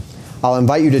I'll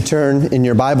invite you to turn in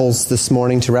your Bibles this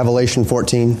morning to Revelation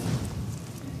 14.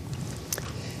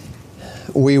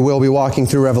 We will be walking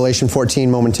through Revelation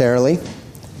 14 momentarily.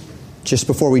 Just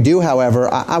before we do,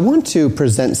 however, I want to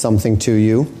present something to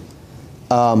you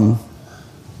to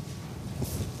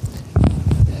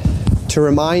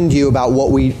remind you about what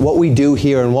we do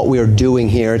here and what we are doing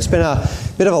here. It's been a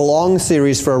bit of a long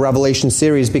series for a Revelation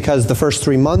series because the first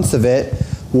 3 months of it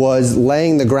was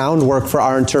laying the groundwork for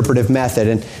our interpretive method.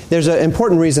 And there's an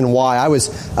important reason why.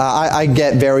 I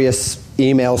get various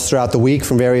emails throughout the week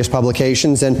from various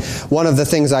publications, and one of the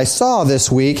things I saw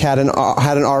this week had an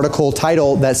article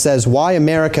title that says, "Why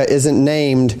America Isn't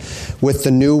Named with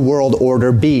the New World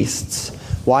Order Beasts."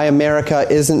 Why America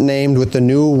isn't named with the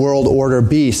New World Order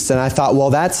beasts. And I thought,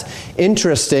 well, that's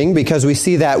interesting because we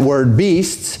see that word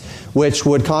beasts, which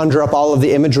would conjure up all of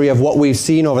the imagery of what we've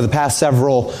seen over the past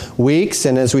several weeks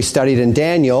and as we studied in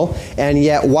Daniel. And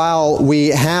yet, while we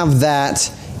have that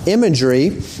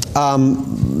imagery,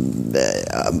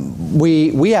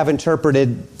 we have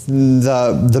interpreted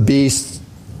the beast.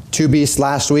 2 beasts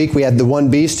last week. We had the one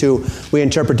beast who we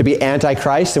interpret to be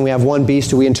Antichrist, and we have one beast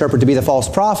who we interpret to be the false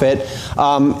prophet.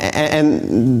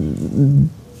 And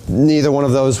neither one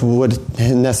of those would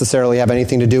necessarily have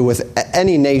anything to do with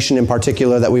any nation in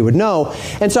particular that we would know.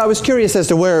 And so I was curious as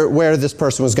to where this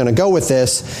person was going to go with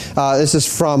this. This is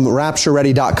from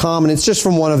RaptureReady.com, and it's just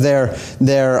from one of their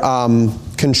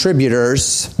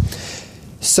contributors.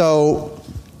 So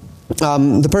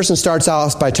the person starts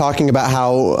off by talking about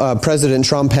how President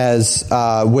Trump has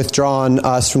withdrawn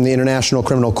us from the International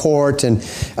Criminal Court and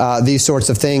these sorts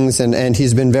of things, and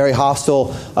he's been very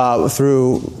hostile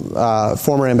through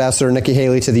former Ambassador Nikki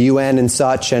Haley to the UN and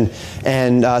such, and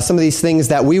some of these things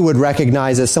that we would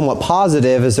recognize as somewhat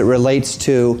positive as it relates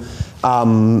to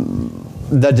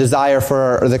the desire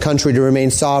for the country to remain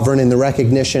sovereign in the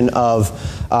recognition of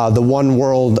the one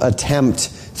world attempt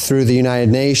through the United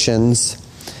Nations.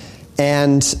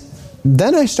 And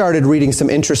then I started reading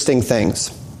some interesting things.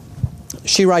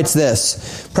 She writes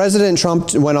this: President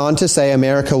Trump went on to say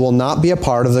America will not be a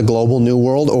part of the global New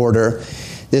World Order.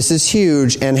 This is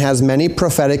huge and has many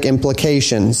prophetic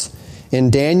implications.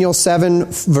 In Daniel 7,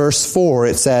 verse 4,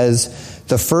 it says,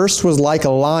 "The first was like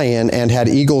a lion and had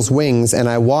eagle's wings, and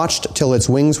I watched till its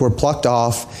wings were plucked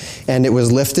off, and it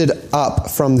was lifted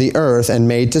up from the earth and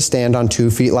made to stand on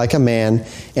 2 feet like a man,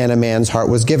 and a man's heart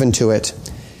was given to it."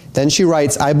 Then she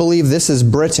writes, "I believe this is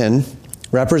Britain,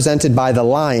 represented by the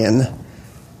lion,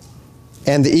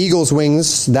 and the eagle's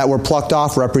wings that were plucked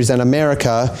off represent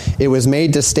America. It was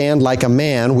made to stand like a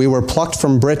man. We were plucked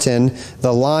from Britain,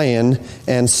 the lion,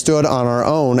 and stood on our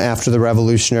own after the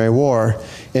Revolutionary War."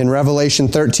 In Revelation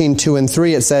 13, 2 and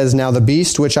 3, it says, "Now the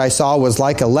beast which I saw was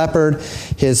like a leopard.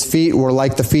 His feet were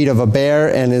like the feet of a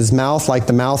bear, and his mouth like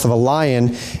the mouth of a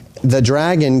lion. The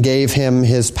dragon gave him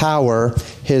his power,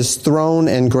 his throne,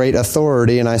 and great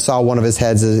authority, and I saw one of his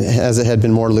heads as it had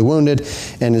been mortally wounded,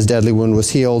 and his deadly wound was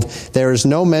healed." There is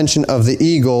no mention of the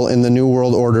eagle in the New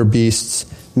World Order beasts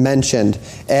mentioned.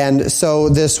 And so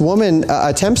this woman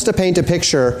attempts to paint a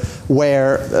picture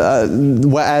where,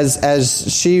 as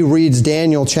she reads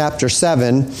Daniel chapter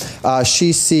 7,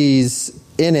 she sees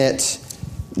in it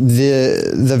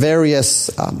the various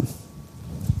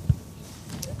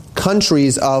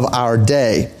countries of our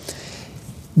day.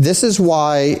 This is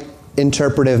why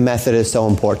interpretive method is so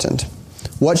important.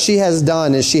 What she has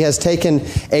done is she has taken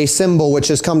a symbol which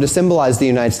has come to symbolize the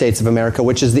United States of America,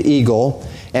 which is the eagle,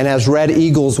 and has read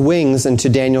eagle's wings into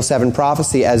Daniel 7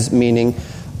 prophecy as meaning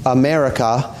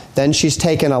America. Then she's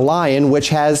taken a lion, which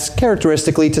has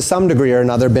characteristically, to some degree or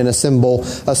another, been a symbol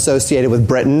associated with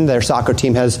Britain. Their soccer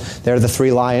team they're the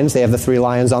 3 lions. They have the 3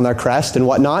 lions on their crest and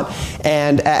whatnot.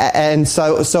 And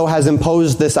so has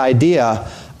imposed this idea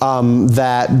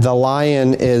that the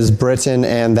lion is Britain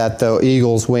and that the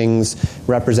eagle's wings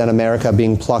represent America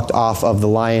being plucked off of the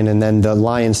lion, and then the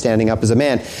lion standing up as a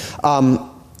man.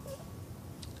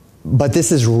 But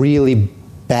this is really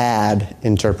bad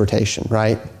interpretation,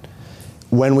 right?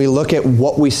 When we look at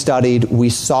what we studied, we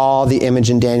saw the image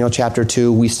in Daniel chapter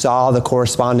 2. We saw the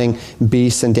corresponding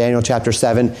beasts in Daniel chapter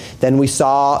 7. Then we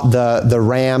saw the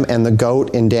ram and the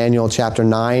goat in Daniel chapter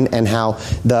 9, and how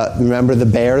remember the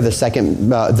bear, the second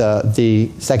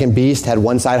beast had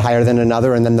one side higher than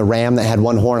another, and then the ram that had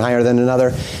one horn higher than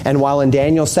another. And while in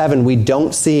Daniel 7 we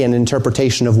don't see an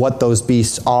interpretation of what those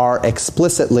beasts are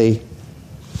explicitly,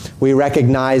 we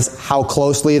recognize how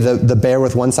closely the bear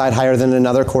with one side higher than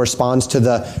another corresponds to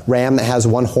the ram that has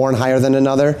one horn higher than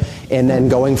another. And then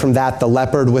going from that, the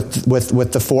leopard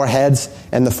with the 4 heads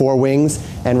and the 4 wings,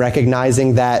 and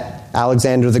recognizing that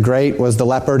Alexander the Great was the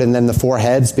leopard, and then the 4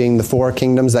 heads being the 4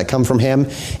 kingdoms that come from him,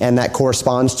 and that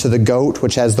corresponds to the goat,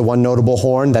 which has the one notable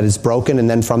horn that is broken, and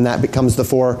then from that becomes the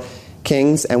 4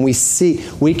 kings. And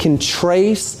we can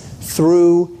trace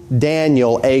through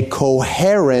Daniel a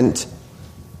coherent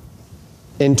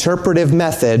interpretive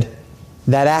method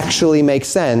that actually makes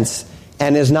sense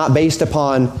and is not based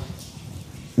upon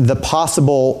the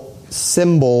possible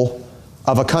symbol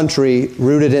of a country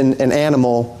rooted in an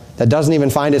animal that doesn't even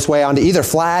find its way onto either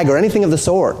flag or anything of the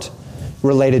sort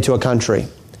related to a country.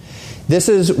 This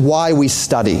is why we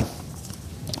study,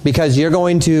 because you're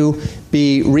going to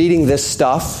be reading this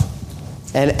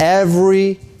stuff, and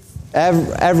every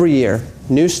year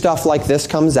new stuff like this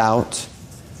comes out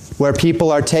where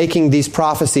people are taking these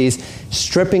prophecies,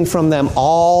 stripping from them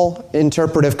all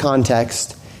interpretive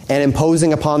context, and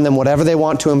imposing upon them whatever they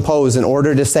want to impose in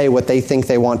order to say what they think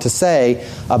they want to say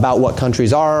about what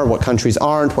countries are, what countries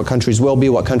aren't, what countries will be,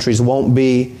 what countries won't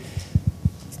be.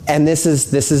 And this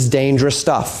is dangerous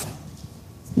stuff.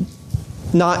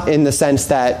 Not in the sense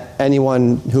that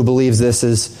anyone who believes this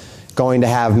is going to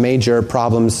have major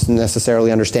problems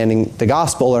necessarily understanding the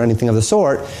gospel or anything of the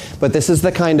sort, but this is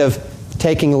the kind of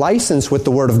taking license with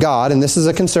the Word of God, and this is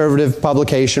a conservative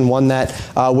publication, one that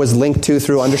was linked to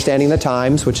through Understanding the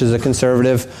Times, which is a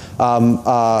conservative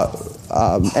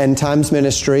end times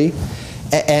ministry,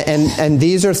 and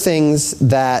these are things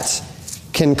that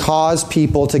can cause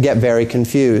people to get very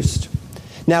confused.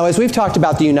 Now, as we've talked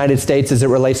about the United States as it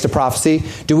relates to prophecy,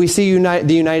 do we see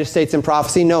the United States in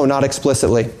prophecy? No, not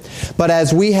explicitly. But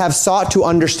as we have sought to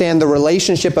understand the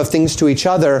relationship of things to each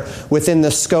other within the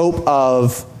scope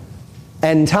of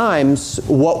end times,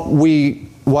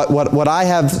 what I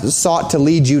have sought to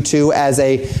lead you to as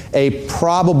a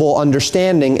probable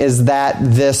understanding is that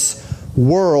this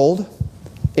world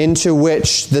into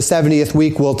which the 70th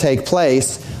week will take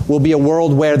place will be a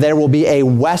world where there will be a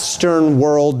Western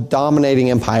world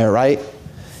dominating empire, right?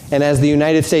 And as the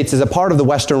United States is a part of the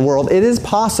Western world, it is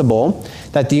possible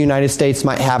that the United States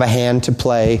might have a hand to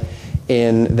play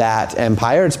in that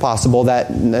empire. It's possible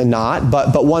that not,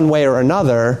 but one way or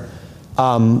another,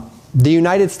 the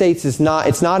United States it's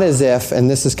not as if, and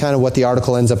this is kind of what the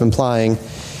article ends up implying,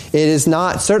 it is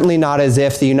certainly not as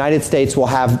if the United States will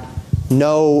have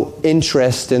no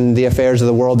interest in the affairs of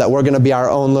the world, that we're going to be our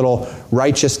own little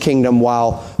righteous kingdom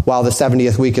while the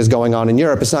 70th week is going on in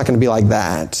Europe. It's not going to be like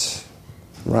that,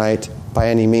 right, by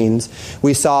any means.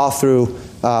 We saw through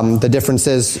the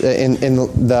differences in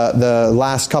the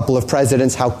last couple of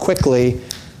presidents how quickly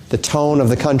the tone of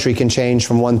the country can change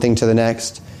from one thing to the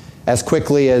next. As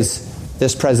quickly as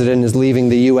this president is leaving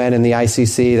the UN and the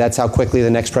ICC, that's how quickly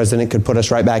the next president could put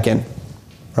us right back in,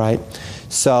 right?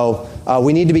 So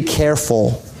we need to be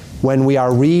careful when we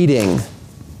are reading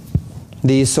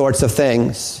these sorts of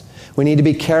things. We need to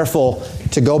be careful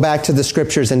to go back to the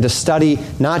Scriptures and to study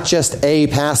not just a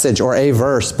passage or a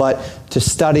verse, but to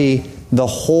study the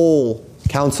whole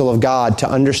counsel of God, to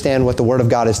understand what the Word of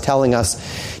God is telling us.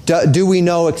 Do we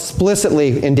know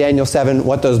explicitly in Daniel 7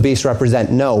 what those beasts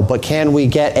represent? No. But can we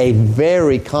get a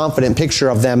very confident picture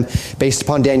of them based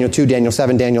upon Daniel 2, Daniel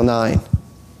 7, Daniel 9?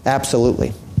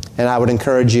 Absolutely. And I would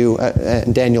encourage you,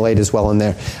 and Daniel 8 as well in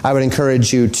there, I would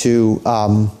encourage you to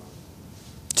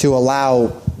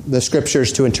allow the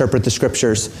Scriptures to interpret the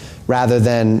Scriptures rather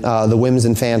than the whims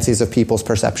and fancies of people's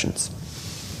perceptions.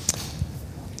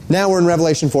 Now we're in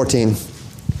Revelation 14.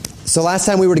 So last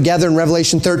time we were together in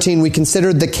Revelation 13, we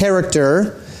considered the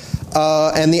character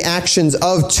and the actions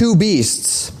of 2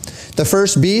 beasts. The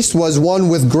first beast was one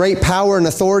with great power and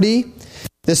authority.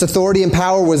 This authority and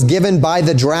power was given by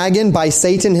the dragon, by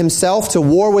Satan himself, to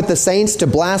war with the saints, to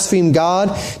blaspheme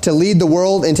God, to lead the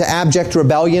world into abject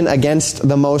rebellion against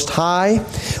the Most High.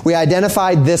 We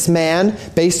identified this man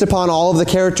based upon all of the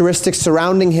characteristics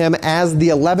surrounding him as the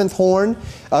 11th horn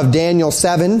of Daniel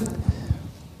 7,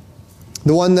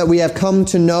 the one that we have come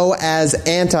to know as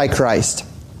Antichrist.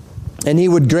 And he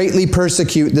would greatly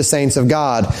persecute the saints of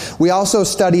God. We also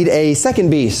studied a second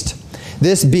beast.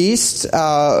 This beast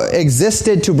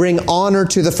existed to bring honor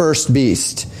to the first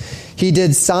beast. He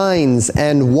did signs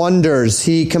and wonders.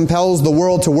 He compels the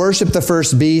world to worship the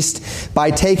first beast by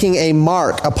taking a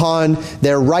mark upon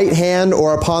their right hand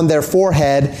or upon their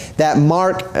forehead, that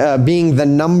mark being the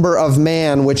number of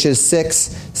man, which is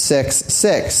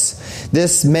 666.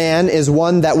 This man is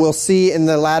one that we'll see in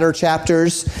the latter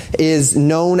chapters is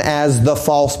known as the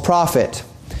false prophet.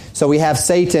 So we have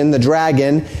Satan, the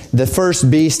dragon, the first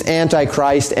beast,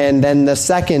 Antichrist, and then the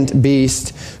second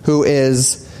beast, who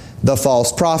is the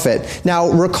false prophet. Now,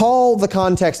 recall the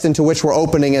context into which we're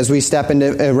opening as we step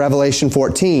into Revelation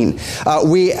 14.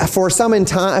 For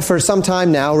some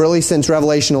time now, really since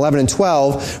Revelation 11 and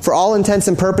 12, for all intents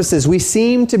and purposes, we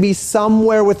seem to be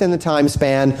somewhere within the time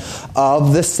span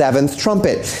of the seventh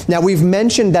trumpet. Now, we've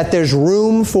mentioned that there's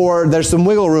some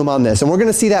wiggle room on this, and we're going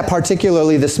to see that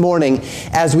particularly this morning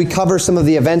as we cover some of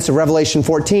the events of Revelation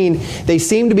 14. They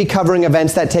seem to be covering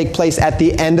events that take place at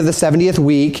the end of the 70th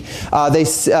week,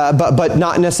 but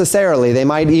not necessarily. They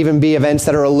might even be events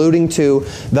that are alluding to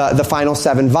the final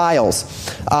seven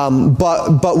vials.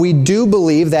 But we do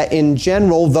believe that in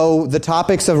general, though the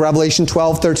topics of Revelation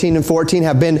 12, 13, and 14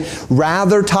 have been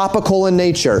rather topical in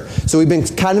nature, so we've been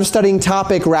kind of studying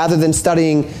topic rather than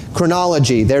studying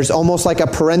chronology. There's almost like a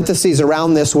parenthesis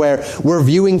around this where we're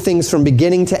viewing things from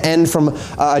beginning to end from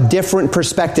a different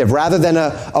perspective. Rather than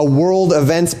a world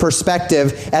events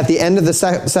perspective, at the end of the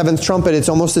seventh trumpet, it's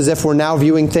almost as if we're now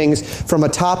viewing things from a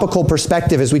topical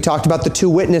perspective, as we talked about the two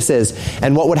witnesses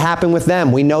and what would happen with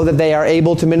them. We know that they are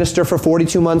able to minister for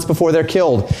 42 months before they're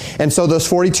killed. And so those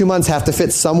 42 months have to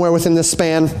fit somewhere within this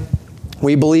span.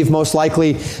 We believe most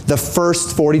likely the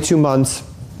first 42 months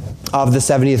of the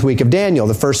 70th week of Daniel,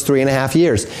 the first 3.5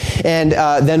 years. And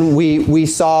then we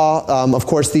saw, of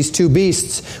course, these two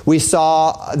beasts. We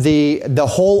saw the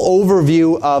whole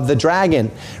overview of the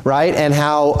dragon, right? And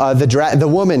how the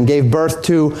woman gave birth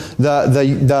to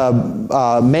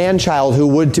the man-child who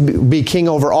would be king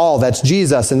over all. That's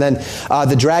Jesus. And then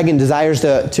the dragon desires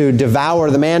to devour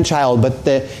the man-child, but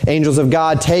the angels of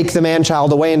God take the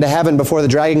man-child away into heaven before the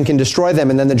dragon can destroy them.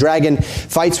 And then the dragon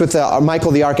fights with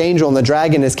Michael the archangel, and the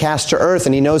dragon is cast to earth,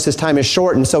 and he knows his time is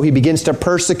short, and so he begins to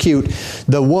persecute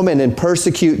the woman and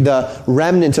persecute the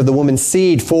remnant of the woman's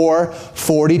seed for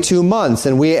 42 months.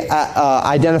 And we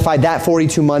identified that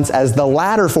 42 months as the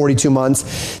latter 42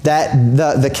 months, that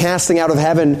the casting out of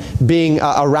heaven being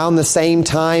around the same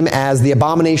time as the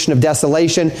abomination of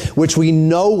desolation, which we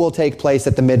know will take place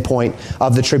at the midpoint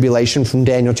of the tribulation from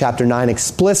Daniel chapter 9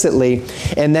 explicitly.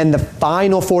 And then the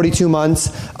final 42 months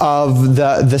of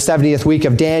the 70th week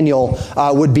of Daniel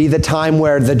would be the time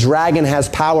where the dragon has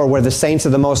power, where the saints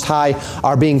of the Most High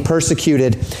are being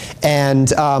persecuted. And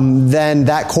then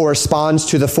that corresponds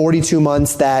to the 42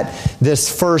 months that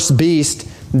this first beast,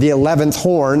 the 11th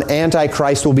horn,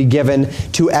 Antichrist, will be given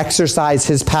to exercise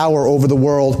his power over the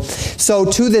world. So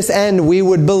to this end, we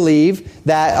would believe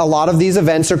that a lot of these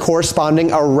events are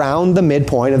corresponding around the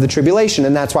midpoint of the tribulation,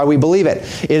 and that's why we believe it.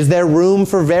 Is there room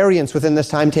for variance within this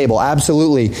timetable?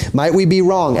 Absolutely. Might we be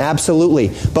wrong? Absolutely.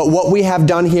 But what we have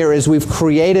done here is we've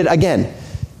created, again,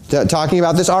 talking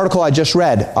about this article I just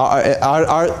read,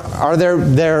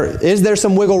 is there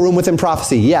some wiggle room within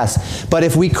prophecy? Yes. But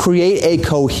if we create a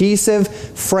cohesive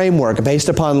framework based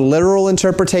upon literal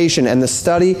interpretation and the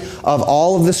study of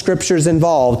all of the scriptures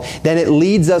involved, then it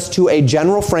leads us to a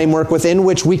general framework within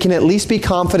which we can at least be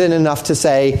confident enough to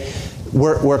say,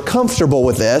 we're comfortable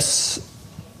with this,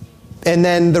 and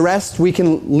then the rest we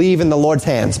can leave in the Lord's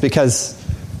hands, because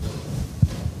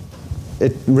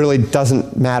it really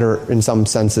doesn't matter in some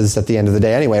senses at the end of the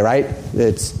day anyway, right?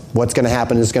 It's what's going to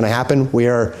happen is going to happen. We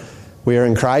are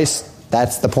in Christ.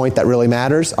 That's the point that really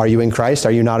matters. Are you in Christ?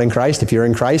 Are you not in Christ? If you're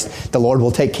in Christ, the Lord will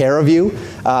take care of you.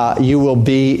 You will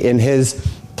be in His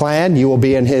plan. You will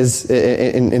be in His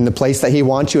in the place that He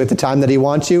wants you at the time that He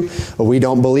wants you. We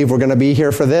don't believe we're going to be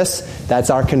here for this. That's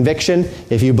our conviction.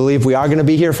 If you believe we are going to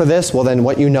be here for this, well, then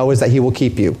what you know is that He will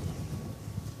keep you.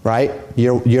 Right?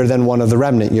 You're then one of the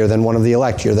remnant. You're then one of the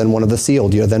elect. You're then one of the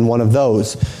sealed. You're then one of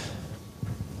those.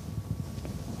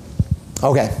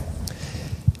 Okay.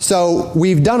 So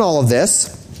we've done all of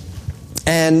this,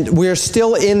 and we're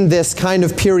still in this kind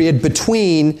of period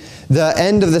between the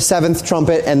end of the seventh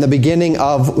trumpet and the beginning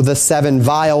of the seven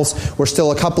vials. We're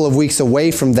still a couple of weeks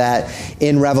away from that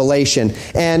in Revelation.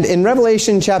 And in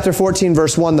Revelation chapter 14,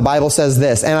 verse 1, the Bible says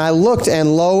this, "And I looked,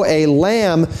 and lo, a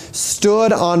lamb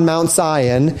stood on Mount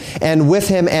Zion, and with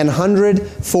him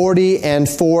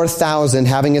 144,000,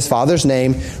 having his father's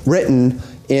name written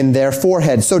in their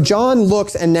forehead." So John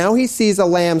looks, and now he sees a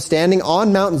lamb standing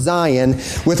on Mount Zion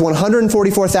with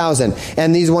 144,000.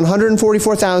 And these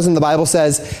 144,000, the Bible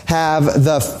says, have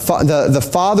the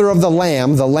father of the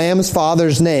lamb's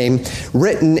father's name,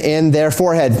 written in their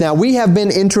foreheads. Now, we have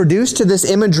been introduced to this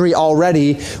imagery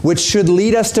already, which should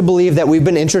lead us to believe that we've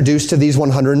been introduced to these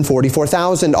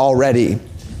 144,000 already.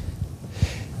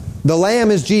 The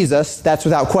lamb is Jesus, that's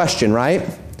without question, right?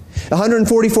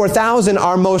 144,000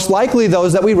 are most likely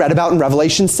those that we read about in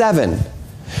Revelation 7.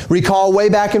 Recall way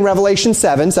back in Revelation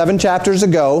 7 chapters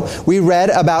ago, we read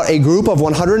about a group of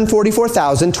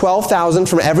 144,000, 12,000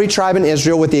 from every tribe in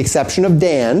Israel with the exception of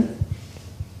Dan.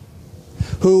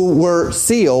 who were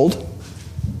sealed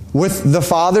with the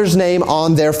Father's name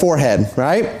on their forehead,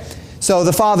 right? So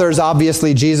the Father is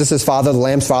obviously Jesus' Father, the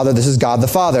Lamb's Father. This is God the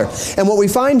Father. And what we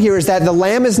find here is that the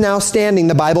Lamb is now standing,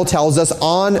 the Bible tells us,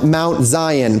 on Mount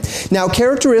Zion. Now,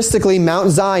 characteristically,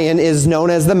 Mount Zion is known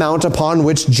as the mount upon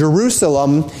which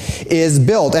Jerusalem is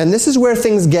built. And this is where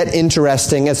things get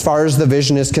interesting as far as the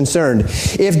vision is concerned.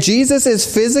 If Jesus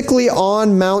is physically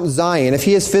on Mount Zion, if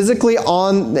he is physically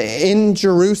in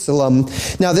Jerusalem,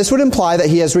 now this would imply that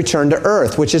he has returned to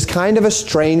earth, which is kind of a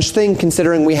strange thing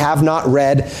considering we have not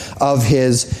read of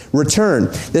his return.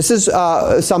 This is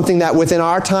something that within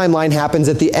our timeline happens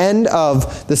at the end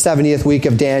of the 70th week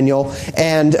of Daniel,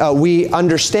 and we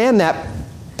understand that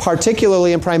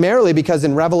particularly and primarily because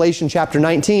in Revelation chapter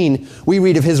 19 we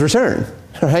read of his return,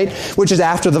 right? Which is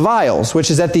after the vials,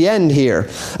 which is at the end here,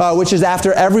 which is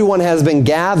after everyone has been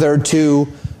gathered to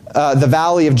the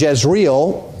valley of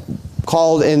Jezreel,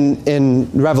 called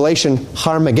in Revelation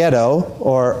Harmageddo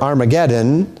or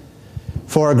Armageddon,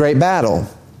 for a great battle.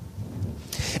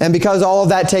 And because all of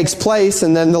that takes place,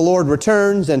 and then the Lord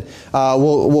returns, and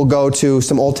we'll go to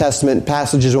some Old Testament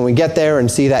passages when we get there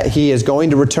and see that he is going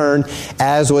to return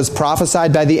as was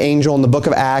prophesied by the angel in the book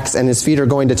of Acts, and his feet are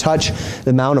going to touch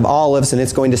the Mount of Olives, and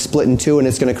it's going to split in two, and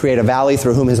it's going to create a valley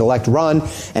through whom his elect run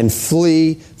and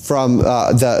flee from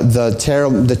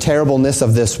the terribleness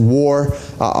of this war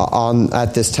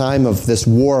at this time of this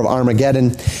war of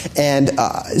Armageddon. And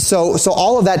so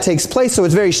all of that takes place. So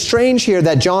it's very strange here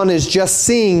that John is just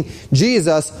seeing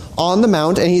Jesus on the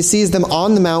mount, and he sees them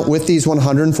on the mount with these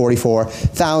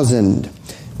 144,000.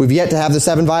 We've yet to have the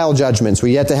 7 vial judgments.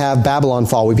 We've yet to have Babylon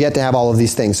fall. We've yet to have all of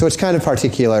these things. So it's kind of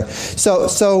particular.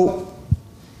 So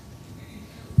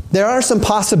there are some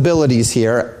possibilities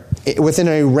here within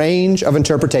a range of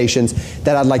interpretations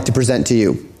that I'd like to present to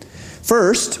you.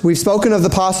 First, we've spoken of the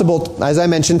possible, as I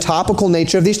mentioned, topical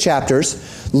nature of these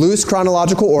chapters, loose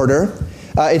chronological order.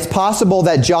 It's possible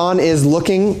that John is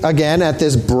looking, again, at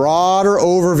this broader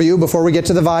overview before we get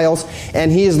to the vials,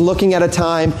 and he is looking at a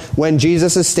time when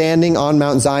Jesus is standing on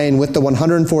Mount Zion with the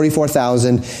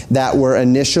 144,000 that were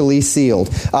initially sealed.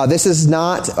 This is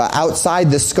not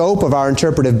outside the scope of our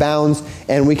interpretive bounds,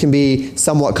 and we can be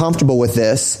somewhat comfortable with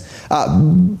this.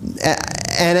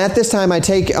 And at this time, I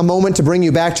take a moment to bring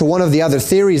you back to one of the other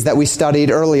theories that we studied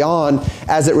early on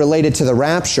as it related to the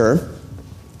rapture.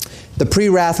 The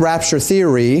pre-wrath rapture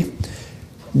theory.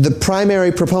 The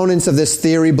primary proponents of this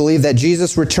theory believe that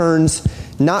Jesus returns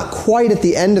not quite at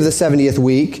the end of the 70th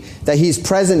week, that he's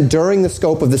present during the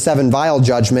scope of the 7 vial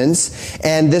judgments.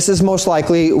 And this is most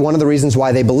likely one of the reasons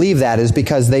why they believe that is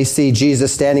because they see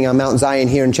Jesus standing on Mount Zion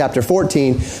here in chapter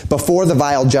 14 before the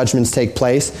vial judgments take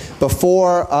place,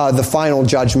 before the final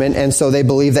judgment. And so they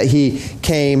believe that he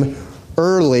came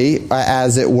early,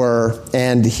 as it were,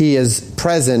 and he is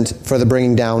present for the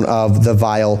bringing down of the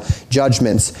vial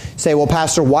judgments. Say, well,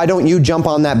 Pastor, why don't you jump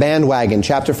on that bandwagon?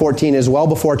 Chapter 14 is well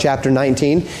before chapter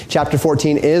 19. Chapter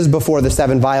 14 is before the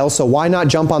 7 vials, so why not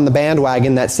jump on the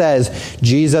bandwagon that says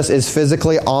Jesus is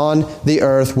physically on the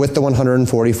earth with the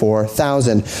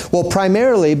 144,000? Well,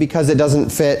 primarily because it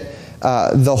doesn't fit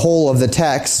the whole of the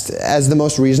text as the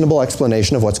most reasonable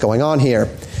explanation of what's going on here.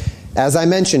 As I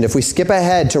mentioned, if we skip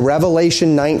ahead to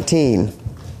Revelation 19,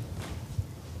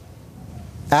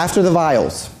 after the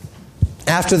vials,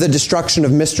 after the destruction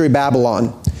of Mystery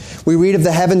Babylon, we read of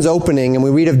the heavens opening, and we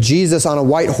read of Jesus on a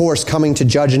white horse coming to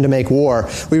judge and to make war.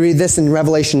 We read this in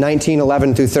Revelation 19,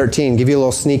 11 through 13. Give you a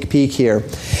little sneak peek here.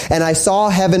 And I saw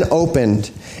heaven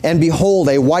opened, and behold,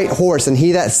 a white horse, and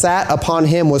he that sat upon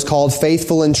him was called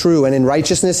Faithful and True, and in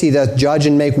righteousness he doth judge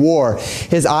and make war.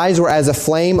 His eyes were as a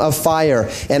flame of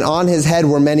fire, and on his head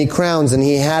were many crowns, and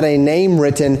he had a name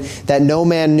written that no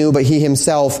man knew but he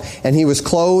himself, and he was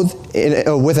clothed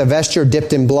with a vesture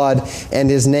dipped in blood, and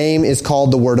his name is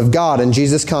called the Word of God. And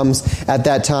Jesus comes at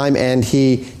that time, and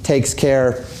he takes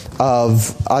care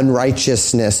of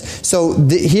unrighteousness. So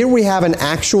here we have an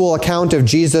actual account of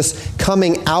Jesus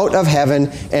coming out of heaven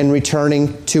and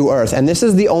returning to earth. And this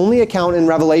is the only account in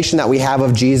Revelation that we have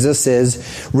of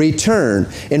Jesus' return.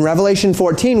 In Revelation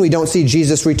 14, we don't see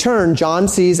Jesus return. John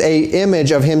sees an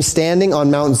image of him standing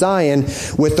on Mount Zion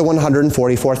with the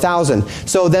 144,000.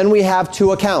 So then we have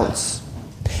 2 accounts.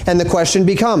 And the question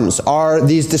becomes, are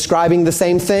these describing the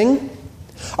same thing?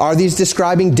 Are these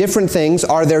describing different things?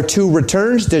 Are there 2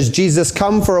 returns? Does Jesus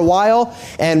come for a while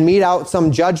and mete out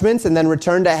some judgments and then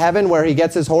return to heaven where he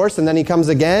gets his horse and then he comes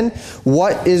again?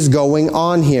 What is going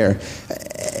on here?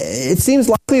 It seems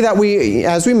likely that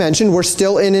as we mentioned, we're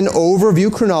still in an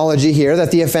overview chronology here,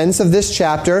 that the events of this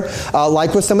chapter,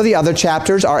 like with some of the other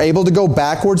chapters, are able to go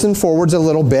backwards and forwards a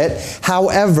little bit.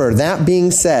 However, that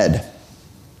being said,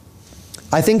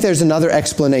 I think there's another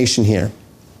explanation here.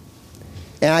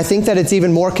 And I think that it's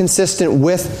even more consistent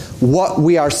with what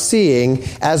we are seeing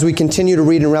as we continue to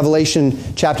read in Revelation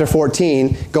chapter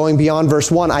 14, going beyond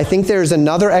verse 1. I think there's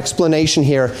another explanation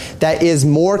here that is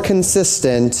more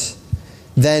consistent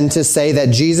than to say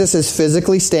that Jesus is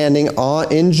physically standing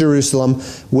in Jerusalem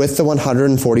with the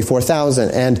 144,000.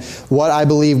 And what I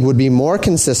believe would be more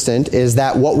consistent is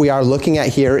that what we are looking at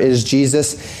here is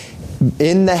Jesus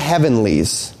in the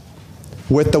heavenlies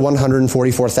with the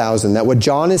 144,000. That what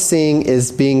John is seeing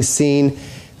is being seen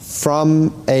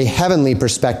from a heavenly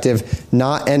perspective,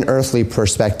 not an earthly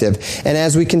perspective. And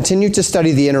as we continue to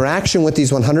study the interaction with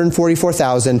these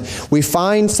 144,000, we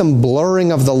find some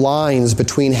blurring of the lines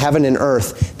between heaven and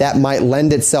earth that might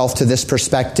lend itself to this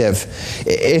perspective.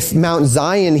 If Mount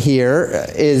Zion here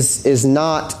is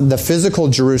not the physical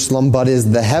Jerusalem, but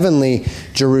is the heavenly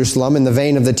Jerusalem in the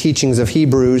vein of the teachings of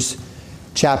Hebrews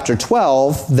chapter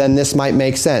 12, then this might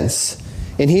make sense.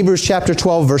 In Hebrews chapter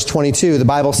 12, verse 22, the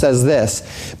Bible says this,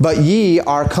 "But ye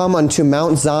are come unto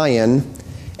Mount Zion,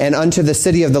 and unto the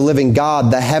city of the living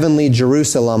God, the heavenly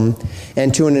Jerusalem,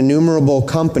 and to an innumerable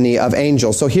company of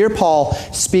angels." So here Paul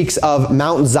speaks of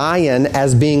Mount Zion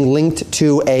as being linked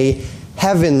to a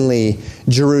heavenly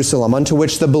Jerusalem, unto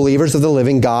which the believers of the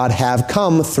living God have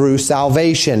come through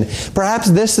salvation. Perhaps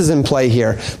this is in play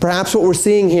here. Perhaps what we're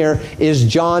seeing here is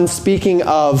John speaking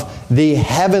of the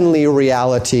heavenly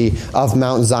reality of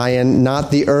Mount Zion,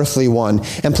 not the earthly one.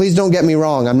 And please don't get me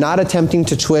wrong, I'm not attempting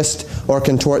to twist or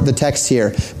contort the text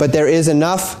here, but there is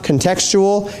enough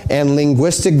contextual and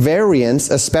linguistic variance,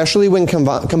 especially when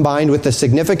combined with the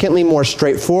significantly more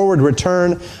straightforward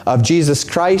return of Jesus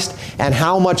Christ, and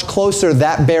how much closer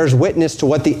that bears witness to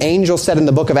what the angel said in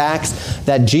the book of Acts,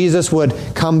 that Jesus would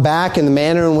come back in the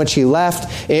manner in which he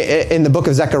left, in the book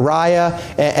of Zechariah,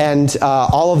 and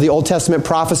all of the Old Testament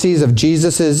prophecies of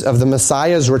the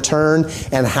Messiah's return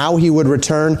and how he would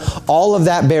return. All of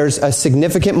that bears a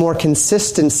significant more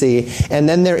consistency. And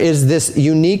then there is this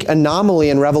unique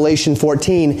anomaly in Revelation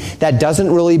 14 that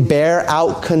doesn't really bear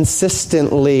out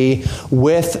consistently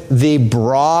with the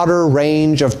broader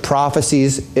range of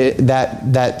prophecies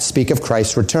that speak of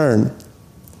Christ's return.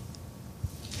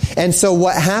 And so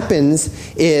what happens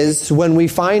is when we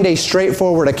find a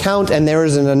straightforward account and there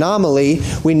is an anomaly,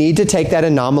 we need to take that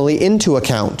anomaly into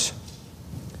account.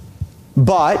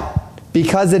 But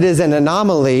because it is an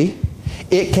anomaly,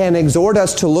 it can exhort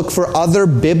us to look for other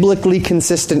biblically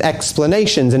consistent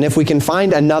explanations. And if we can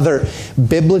find another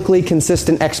biblically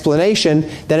consistent explanation,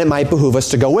 then it might behoove us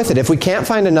to go with it. If we can't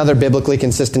find another biblically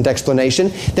consistent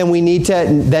explanation, then we need to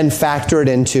then factor it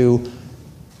into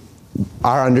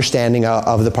our understanding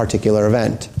of the particular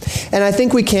event. And I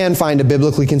think we can find a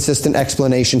biblically consistent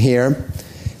explanation here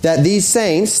that these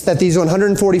saints, that these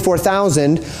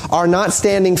 144,000 are not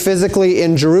standing physically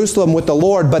in Jerusalem with the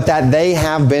Lord, but that they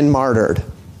have been martyred.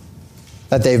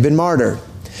 That they've been martyred.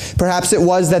 Perhaps it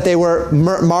was that they were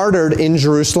martyred in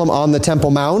Jerusalem on the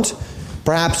Temple Mount.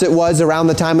 Perhaps it was around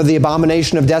the time of the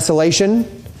abomination of desolation.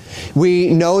 We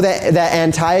know that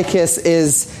Antiochus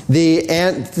is the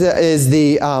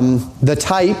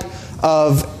type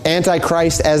of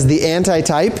Antichrist as the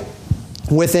antitype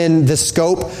within the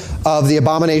scope of the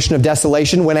abomination of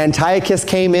desolation. When Antiochus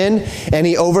came in and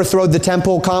he overthrew the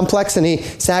temple complex and he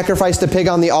sacrificed a pig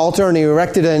on the altar and he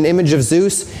erected an image of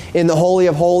Zeus in the Holy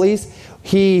of Holies,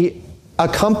 he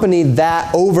accompanied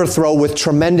that overthrow with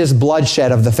tremendous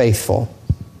bloodshed of the faithful.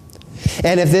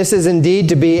 And if this is indeed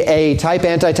to be a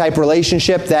type-antitype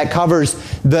relationship that covers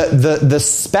the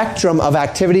spectrum of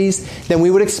activities, then we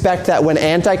would expect that when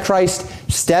Antichrist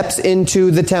steps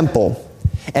into the temple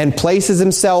and places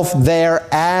himself there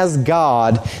as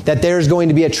God, that there's going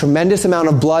to be a tremendous amount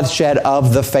of bloodshed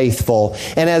of the faithful.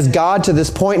 And as God to this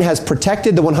point has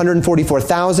protected the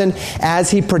 144,000,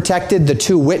 as he protected the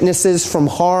two witnesses from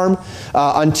harm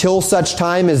until such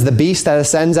time as the beast that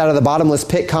ascends out of the bottomless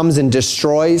pit comes and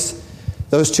destroys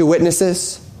those two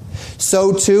witnesses,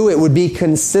 so too it would be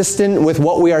consistent with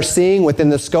what we are seeing within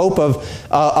the scope of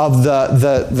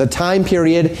the time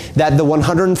period that the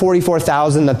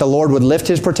 144,000, that the Lord would lift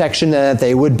his protection and that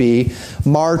they would be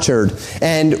martyred.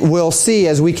 And we'll see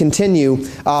as we continue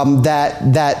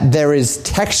that there is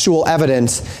textual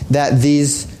evidence that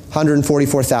these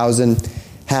 144,000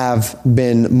 have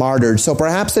been martyred. So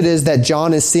perhaps it is that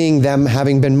John is seeing them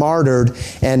having been martyred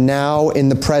and now in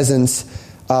the presence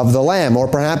of the Lamb. Or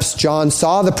perhaps John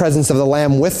saw the presence of the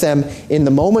Lamb with them in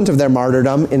the moment of their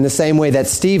martyrdom, in the same way that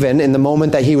Stephen, in the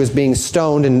moment that he was being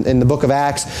stoned in the book of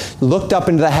Acts, looked up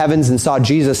into the heavens and saw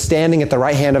Jesus standing at the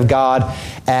right hand of God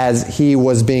as he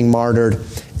was being martyred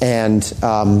and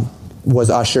was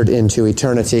ushered into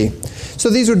eternity. So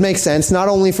these would make sense, not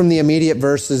only from the immediate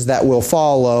verses that will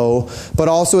follow, but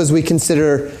also as we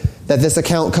consider that this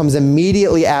account comes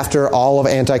immediately after all of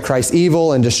Antichrist's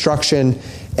evil and destruction,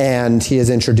 and he is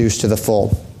introduced to the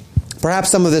full. Perhaps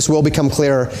some of this will become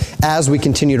clearer as we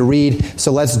continue to read,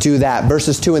 so let's do that.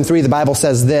 Verses 2 and 3, the Bible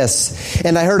says this,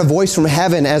 "And I heard a voice from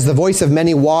heaven as the voice of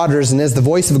many waters and as the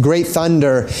voice of great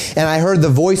thunder, and I heard the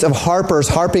voice of harpers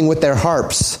harping with their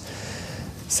harps."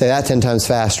 Say that 10 times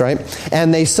fast, right?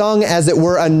 "And they sung as it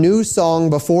were a new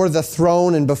song before the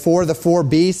throne and before the four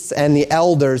beasts and the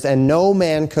elders, and no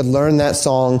man could learn that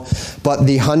song but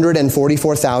the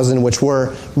 144,000 which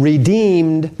were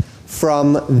redeemed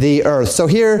from the earth." So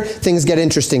here things get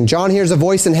interesting. John hears a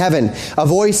voice in heaven, a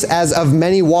voice as of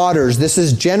many waters. This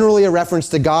is generally a reference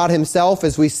to God himself,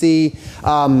 as we see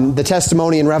the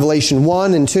testimony in Revelation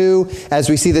 1 and 2. As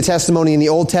we see the testimony in the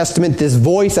Old Testament, this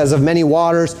voice as of many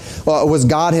waters was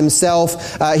God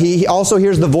himself. He also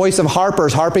hears the voice of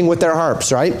harpers harping with their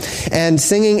harps, right? And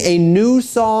singing a new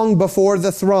song before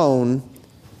the throne.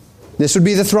 This would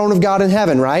be the throne of God in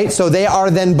heaven, right? So they are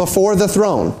then before the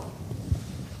throne.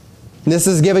 This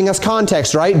is giving us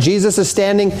context, right? Jesus is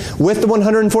standing with the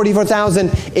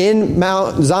 144,000 in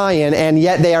Mount Zion, and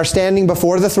yet they are standing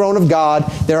before the throne of God.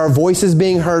 There are voices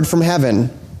being heard from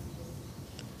heaven.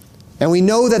 And we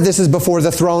know that this is before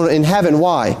the throne in heaven.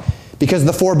 Why? Because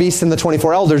the four beasts and the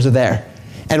 24 elders are there.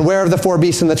 And where have the four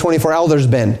beasts and the 24 elders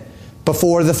been?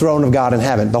 Before the throne of God in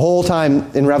heaven. The whole time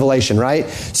in Revelation, right?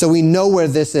 So we know where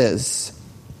this is.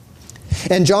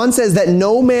 And John says that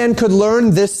no man could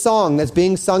learn this song that's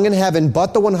being sung in heaven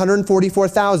but the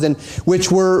 144,000 which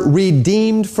were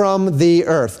redeemed from the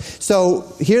earth. So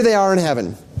here they are in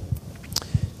heaven.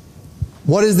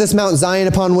 What is this Mount Zion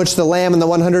upon which the Lamb and the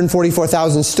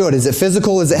 144,000 stood? Is it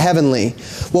physical? Is it heavenly?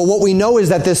 Well, what we know is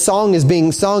that this song is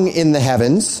being sung in the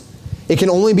heavens. It can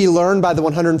only be learned by the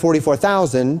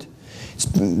 144,000. It's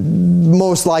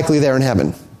most likely there in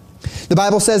heaven. The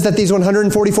Bible says that these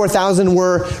 144,000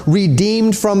 were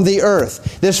redeemed from the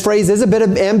earth. This phrase is a bit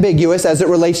ambiguous as it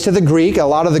relates to the Greek. A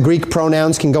lot of the Greek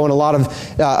pronouns can go in a lot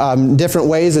of different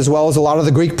ways, as well as a lot of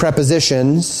the Greek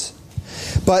prepositions.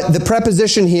 But the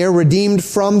preposition here, redeemed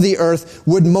from the earth,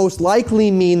 would most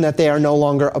likely mean that they are no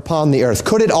longer upon the earth.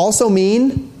 Could it also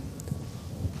mean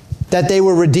that they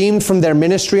were redeemed from their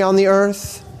ministry on the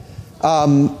earth?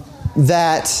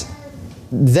 That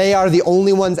they are the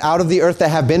only ones out of the earth that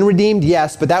have been redeemed?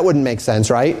 Yes, but that wouldn't make sense,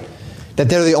 right? That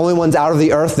they're the only ones out of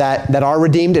the earth that are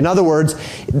redeemed. In other words,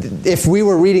 if we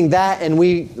were reading that and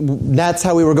that's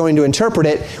how we were going to interpret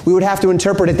it, we would have to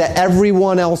interpret it that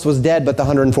everyone else was dead but the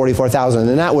 144,000,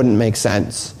 and that wouldn't make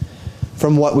sense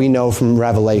from what we know from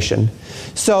Revelation.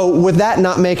 So with that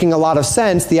not making a lot of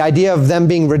sense, the idea of them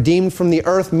being redeemed from the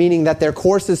earth, meaning that their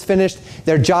course is finished,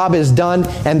 their job is done,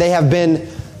 and they have been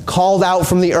called out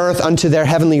from the earth unto their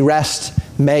heavenly rest,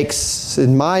 makes,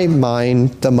 in my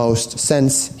mind, the most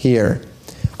sense here.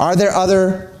 Are there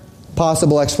other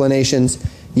possible explanations?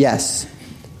 Yes,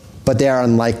 but they are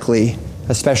unlikely,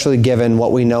 especially given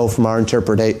what we know from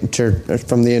from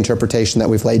the interpretation that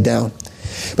we've laid down.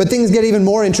 But things get even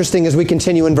more interesting as we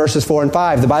continue in verses 4 and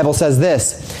 5. The Bible says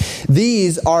this,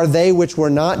 "These are they which were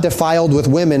not defiled with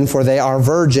women, for they are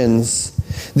virgins.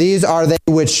 These are they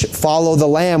which follow the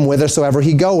Lamb whithersoever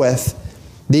he goeth.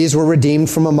 These were redeemed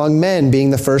from among men,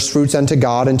 being the firstfruits unto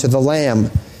God and to the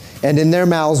Lamb. And in their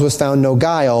mouths was found no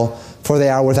guile, for they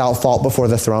are without fault before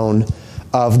the throne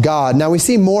of God." Now we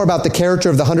see more about the character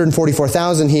of the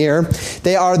 144,000 here.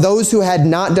 They are those who had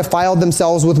not defiled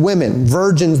themselves with women.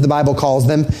 Virgins, the Bible calls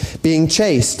them, being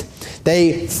chaste.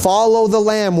 They follow the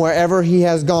Lamb wherever he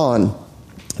has gone.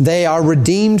 They are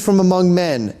redeemed from among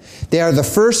men. They are the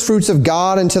first fruits of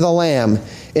God and to the Lamb.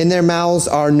 In their mouths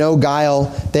are no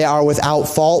guile. They are without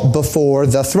fault before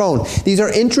the throne. These are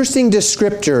interesting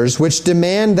descriptors which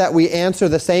demand that we answer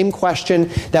the same question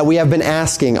that we have been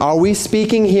asking. Are we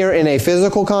speaking here in a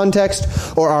physical context,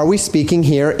 or are we speaking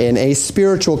here in a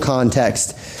spiritual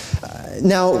context?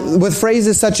 Now, with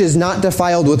phrases such as not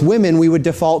defiled with women, we would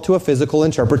default to a physical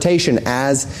interpretation,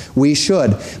 as we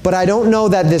should. But I don't know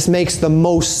that this makes the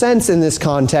most sense in this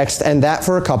context, and that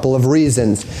for a couple of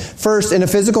reasons. First, in a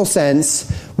physical sense,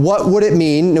 what would it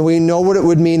mean? We know what it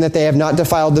would mean that they have not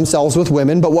defiled themselves with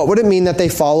women, but what would it mean that they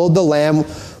followed the Lamb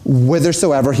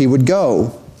whithersoever he would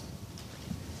go?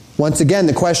 Once again,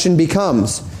 the question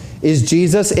becomes, is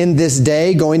Jesus in this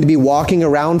day going to be walking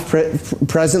around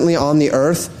presently on the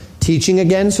earth, teaching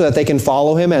again so that they can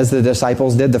follow him as the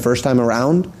disciples did the first time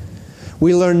around?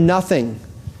 We learn nothing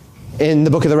in the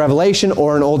book of the Revelation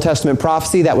or in Old Testament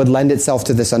prophecy that would lend itself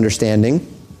to this understanding.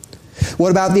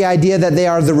 What about the idea that they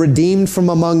are the redeemed from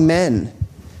among men?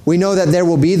 We know that there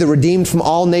will be the redeemed from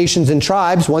all nations and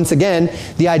tribes. Once again,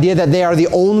 the idea that they are the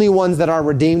only ones that are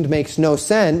redeemed makes no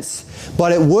sense,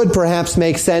 but it would perhaps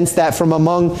make sense that from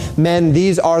among men,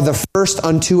 these are the first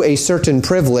unto a certain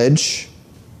privilege.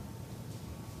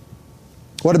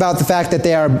 What about the fact that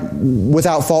they are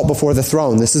without fault before the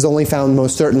throne? This is only found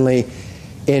most certainly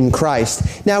in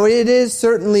Christ. Now, it is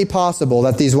certainly possible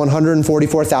that these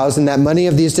 144,000, that many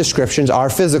of these descriptions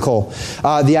are physical.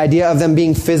 The idea of them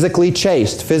being physically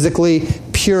chaste, physically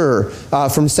pure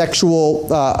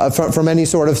from any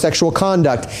sort of sexual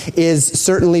conduct is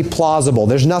certainly plausible.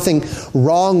 There's nothing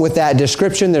wrong with that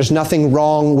description. There's nothing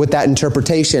wrong with that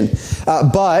interpretation.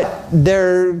 But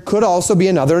there could also be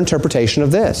another interpretation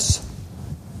of this.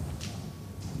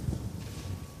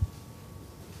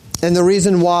 And the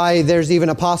reason why there's even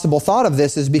a possible thought of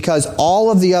this is because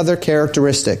all of the other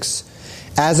characteristics,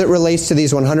 as it relates to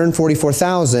these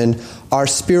 144,000, are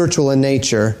spiritual in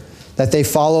nature. That they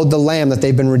followed the Lamb, that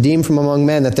they've been redeemed from among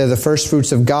men, that they're the first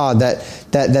fruits of God,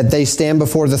 that they stand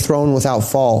before the throne without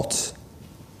fault.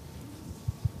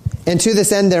 And to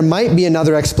this end, there might be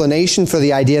another explanation for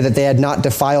the idea that they had not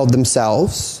defiled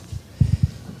themselves.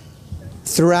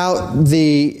 Throughout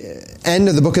the end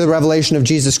of the book of the Revelation of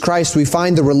Jesus Christ, we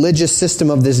find the religious system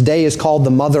of this day is called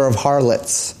the mother of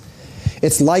harlots.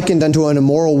 It's likened unto an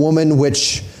immoral woman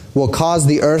which will cause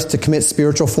the earth to commit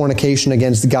spiritual fornication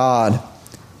against God.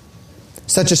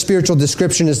 Such a spiritual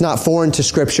description is not foreign to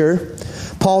Scripture.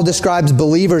 Paul describes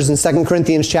believers in 2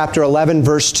 Corinthians chapter 11,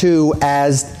 verse 2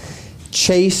 as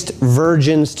chaste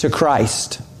virgins to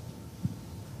Christ.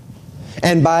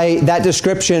 And by that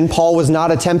description, Paul was not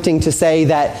attempting to say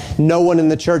that no one in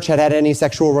the church had had any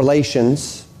sexual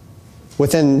relations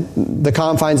within the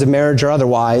confines of marriage or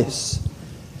otherwise.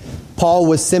 Paul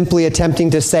was simply attempting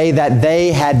to say that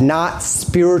they had not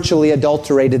spiritually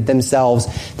adulterated themselves,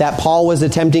 that Paul was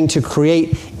attempting to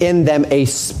create in them a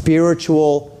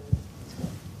spiritual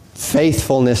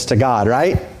faithfulness to God,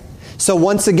 right? So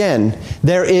once again,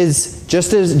 there is,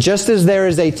 just as there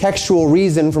is a textual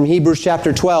reason from Hebrews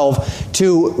chapter 12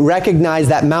 to recognize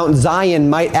that Mount Zion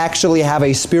might actually have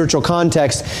a spiritual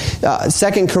context,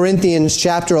 2 Corinthians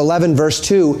chapter 11 verse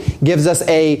 2 gives us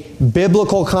a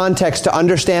biblical context to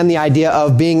understand the idea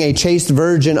of being a chaste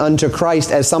virgin unto Christ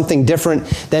as something different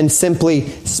than simply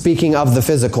speaking of the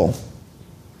physical.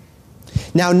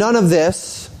 Now, none of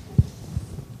this,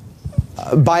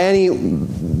 by any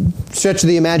stretch of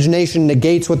the imagination,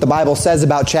 negates what the Bible says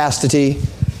about chastity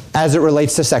as it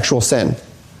relates to sexual sin.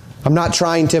 I'm not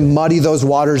trying to muddy those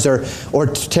waters or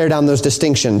tear down those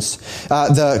distinctions.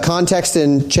 The context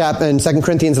in 2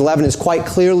 Corinthians 11 is quite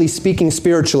clearly speaking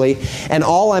spiritually, and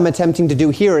all I'm attempting to do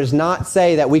here is not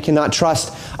say that we cannot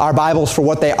trust our Bibles for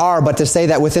what they are, but to say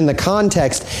that within the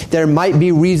context, there might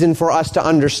be reason for us to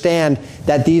understand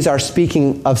that these are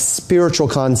speaking of spiritual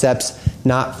concepts,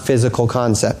 not physical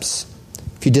concepts.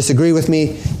 If you disagree with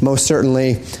me, most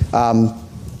certainly,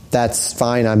 that's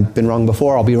fine. I've been wrong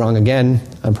before. I'll be wrong again.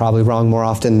 I'm probably wrong more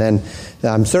often than...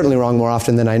 I'm certainly wrong more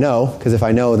often than I know, because if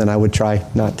I know, then I would try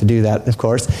not to do that, of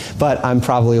course. But I'm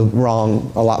probably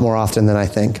wrong a lot more often than I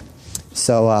think.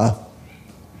 So,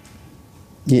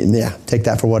 yeah, take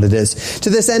that for what it is.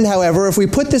 To this end, however, if we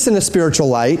put this in a spiritual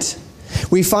light,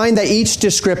 we find that each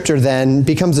descriptor then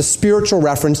becomes a spiritual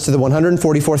reference to the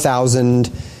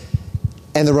 144,000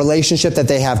 and the relationship that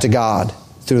they have to God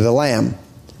through the Lamb.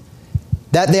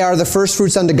 That they are the first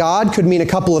fruits unto God could mean a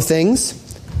couple of things.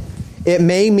 It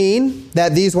may mean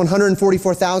that these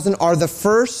 144,000 are the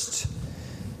first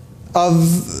of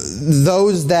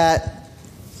those that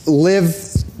live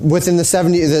within the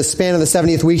span of the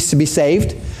 70th weeks to be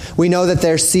saved. We know that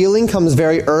their sealing comes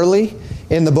very early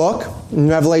in the book, in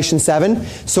Revelation 7.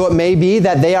 So it may be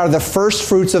that they are the first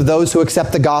fruits of those who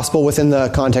accept the gospel within the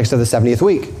context of the 70th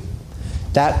week.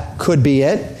 That could be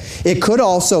it. It could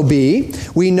also be,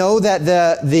 we know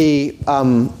that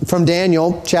from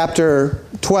Daniel chapter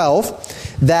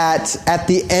 12, that at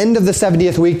the end of the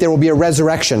 70th week there will be a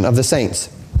resurrection of the saints.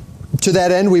 To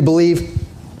that end, we believe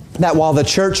that while the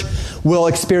church will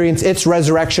experience its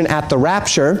resurrection at the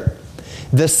rapture,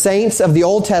 the saints of the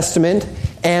Old Testament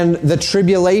and the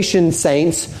tribulation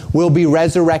saints will be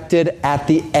resurrected at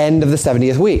the end of the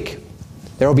 70th week.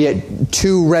 There will be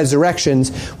two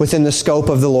resurrections within the scope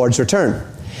of the Lord's return.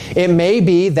 It may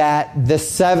be that the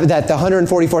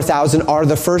 144,000 are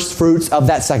the first fruits of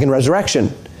that second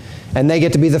resurrection. And they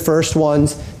get to be the first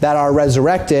ones that are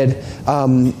resurrected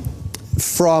and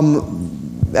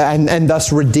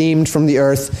thus redeemed from the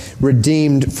earth,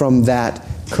 redeemed from that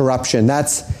corruption.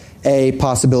 That's a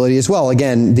possibility as well.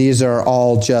 Again, these are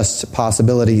all just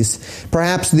possibilities.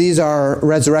 Perhaps these are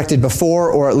resurrected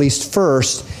before or at least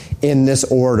first in this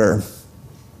order.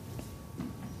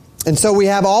 And so we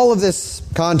have all of this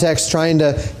context trying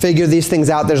to figure these things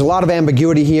out. There's a lot of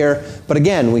ambiguity here, but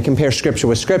again, we compare Scripture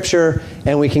with Scripture,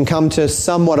 and we can come to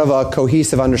somewhat of a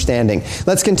cohesive understanding.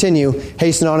 Let's continue,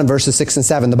 hasten on in verses 6 and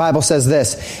 7. The Bible says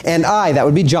this, "And I," that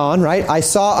would be John, right? "I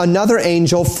saw another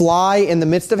angel fly in the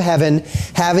midst of heaven,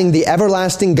 having the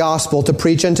everlasting gospel to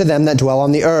preach unto them that dwell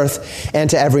on the earth, and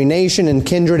to every nation and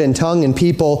kindred and tongue and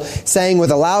people, saying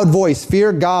with a loud voice,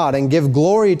 Fear God and give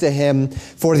glory to him,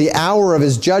 for the hour of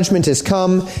his judgment is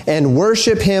come, and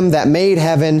worship him that made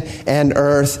heaven and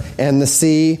earth and the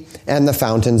sea and the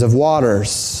fountains of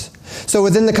waters." So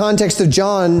within the context of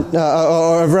John,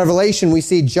 or of Revelation, we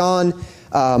see John,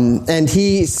 and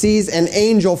he sees an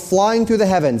angel flying through the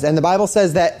heavens. And the Bible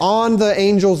says that on the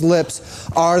angel's lips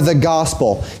are the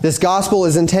gospel. This gospel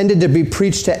is intended to be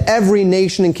preached to every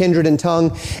nation and kindred and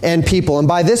tongue and people. And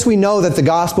by this we know that the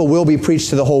gospel will be preached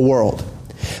to the whole world.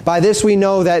 By this we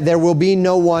know that there will be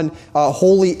no one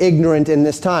wholly ignorant in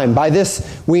this time. By this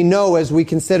we know, as we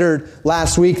considered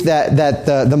last week, that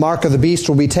the mark of the beast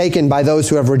will be taken by those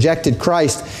who have rejected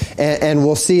Christ, and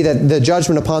we'll see that the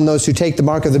judgment upon those who take the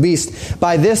mark of the beast.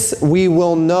 By this we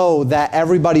will know that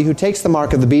everybody who takes the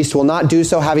mark of the beast will not do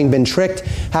so having been tricked,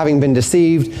 having been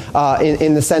deceived,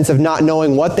 in the sense of not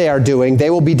knowing what they are doing.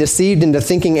 They will be deceived into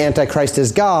thinking Antichrist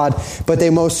is God, but they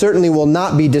most certainly will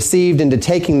not be deceived into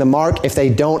taking the mark if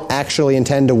they don't actually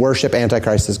intend to worship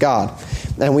Antichrist as God.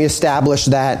 And we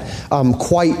established that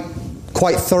quite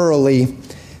thoroughly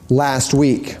last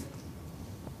week.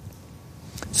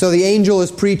 So the angel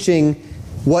is preaching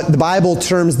what the Bible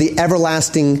terms the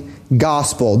everlasting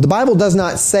gospel. The Bible does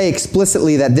not say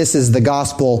explicitly that this is the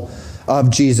gospel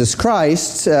of Jesus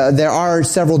Christ. There are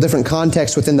several different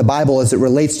contexts within the Bible as it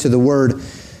relates to the word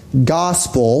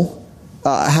gospel.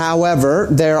 However,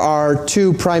 there are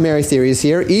two primary theories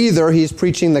here. Either he's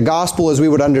preaching the gospel as we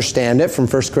would understand it from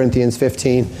 1 Corinthians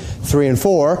 15, 3 and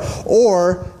 4,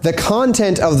 or the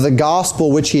content of the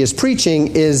gospel which he is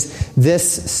preaching is this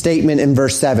statement in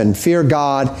verse 7, "Fear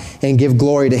God and give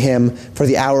glory to him, for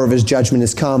the hour of his judgment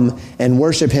is come, and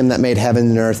worship him that made heaven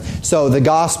and earth." So the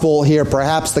gospel here,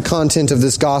 perhaps the content of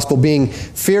this gospel being,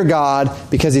 fear God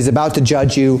because he's about to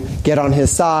judge you, get on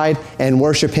his side, and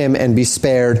worship him and be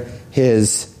spared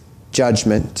his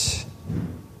judgment.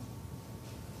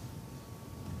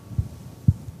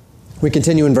 We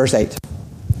continue in verse 8.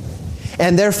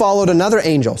 "And there followed another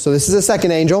angel," so this is a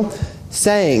second angel,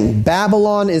 "saying,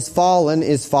 Babylon is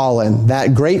fallen,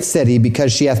 that great city,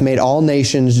 because she hath made all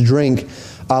nations drink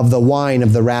of the wine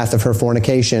of the wrath of her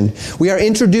fornication." We are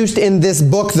introduced in this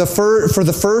book for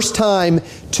the first time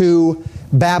to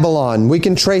Babylon. We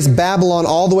can trace Babylon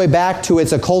all the way back to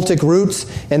its occultic roots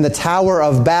in the Tower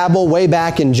of Babel way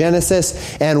back in Genesis,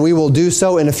 and we will do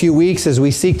so in a few weeks as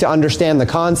we seek to understand the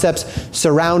concepts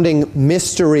surrounding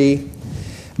mystery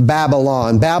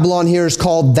Babylon. Babylon here is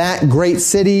called that great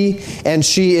city, and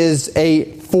she is a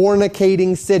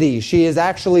fornicating city. She is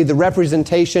actually the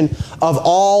representation of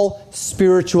all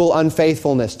spiritual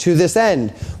unfaithfulness. To this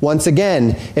end, once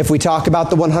again, if we talk about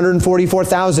the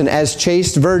 144,000 as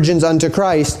chaste virgins unto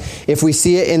Christ, if we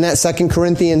see it in that 2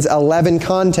 Corinthians 11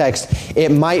 context,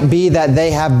 it might be that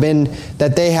they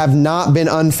have not been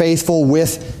unfaithful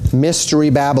with mystery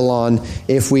Babylon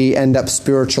if we end up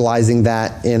spiritualizing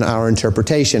that in our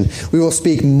interpretation. We will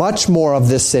speak much more of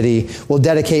this city. We'll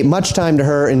dedicate much time to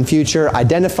her in future,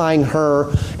 identifying her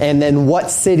and then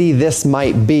what city this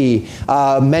might be.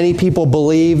 Many people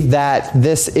believe that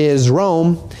this is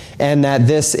Rome and that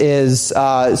this is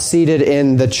seated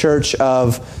in the Church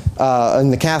of in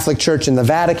the Catholic Church in the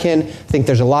Vatican. I think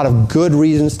there's a lot of good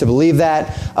reasons to believe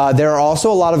that. There are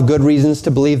also a lot of good reasons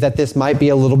to believe that this might be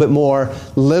a little bit more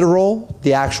literal,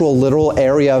 the actual literal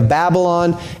area of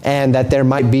Babylon, and that there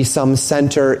might be some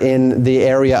center in the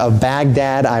area of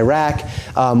Baghdad, Iraq,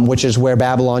 which is where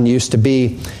Babylon used to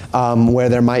be, where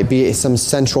there might be some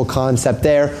central concept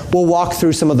there. We'll walk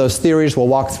through some of those theories. We'll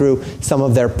walk through some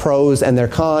of their pros and their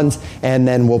cons, and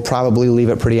then we'll probably leave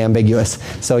it pretty ambiguous.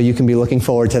 So you can be looking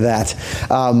forward to that.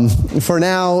 For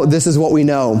now, this is what we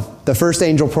know. The first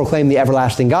angel proclaimed the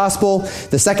everlasting gospel.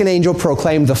 The second angel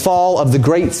proclaimed the fall of the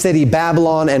great city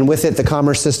Babylon, and with it the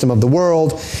commerce system of the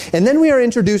world. And then we are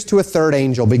introduced to a third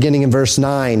angel, beginning in verse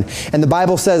 9. And the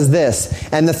Bible says this,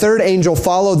 "And the third angel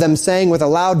followed them, saying with a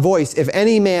loud voice, If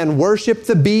any man worship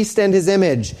the beast and his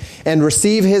image, and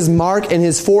receive his mark in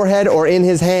his forehead or in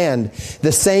his hand,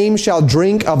 the same shall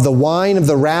drink of the wine of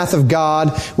the wrath of God,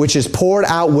 which is poured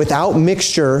out without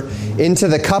mixture into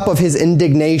the cup of his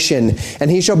indignation.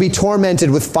 And he shall be tormented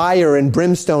with fire and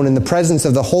brimstone in the presence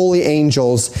of the holy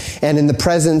angels and in the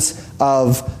presence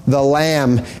of the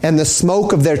Lamb. And the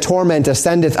smoke of their torment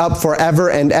ascendeth up forever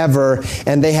and ever.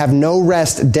 And they have no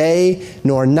rest day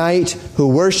nor night, who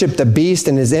worship the beast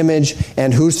and his image,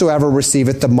 and whosoever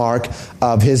receiveth the mark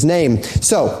of his name."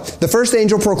 So, the first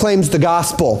angel proclaims the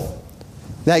gospel.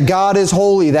 That God is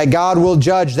holy, that God will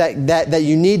judge, that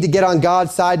you need to get on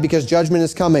God's side because judgment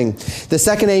is coming. The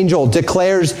second angel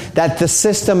declares that the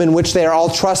system in which they are all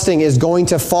trusting is going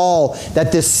to fall,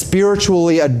 that this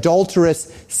spiritually adulterous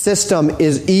system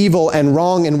is evil and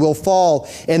wrong and will fall.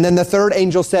 And then the third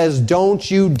angel says,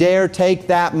 "Don't you dare take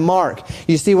that mark."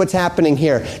 You see what's happening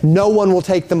here. No one will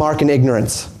take the mark in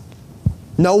ignorance.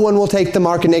 No one will take the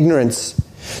mark in ignorance.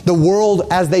 The world,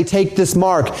 as they take this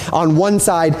mark, on one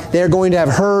side, they're going to have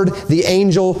heard the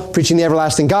angel preaching the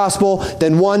everlasting gospel,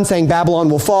 then one saying Babylon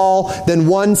will fall, then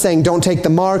one saying don't take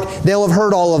the mark. They'll have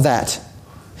heard all of that.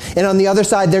 And on the other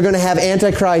side, they're going to have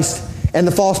Antichrist and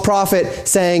the false prophet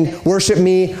saying, "Worship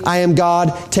me, I am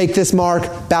God, take this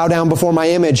mark, bow down before my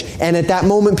image." And at that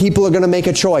moment, people are going to make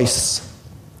a choice.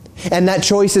 And that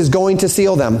choice is going to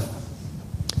seal them.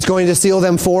 It's going to seal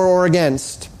them for or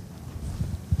against.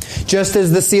 Just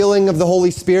as the sealing of the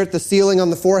Holy Spirit, the sealing on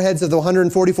the foreheads of the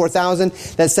 144,000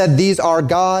 that said these are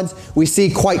gods, we see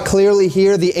quite clearly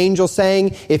here the angel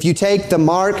saying, if you take the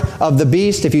mark of the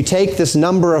beast, if you take this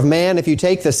number of man, if you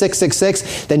take the 666,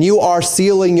 then you are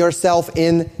sealing yourself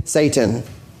in Satan.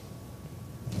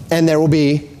 And there will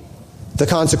be the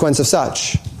consequence of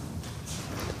such.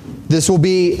 This will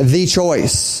be the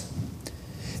choice.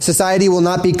 Society will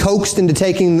not be coaxed into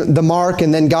taking the mark,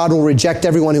 and then God will reject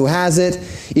everyone who has it,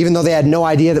 even though they had no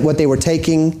idea that what they were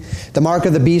taking. The mark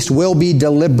of the beast will be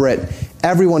deliberate.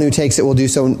 Everyone who takes it will do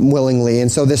so willingly.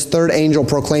 And so this third angel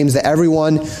proclaims that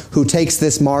everyone who takes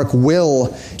this mark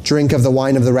will drink of the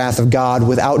wine of the wrath of God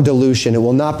without dilution. It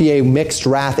will not be a mixed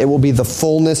wrath. It will be the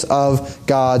fullness of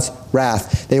God's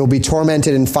wrath. They will be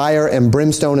tormented in fire and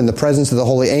brimstone in the presence of the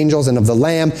holy angels and of the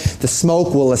Lamb. The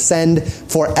smoke will ascend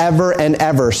forever and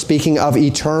ever, speaking of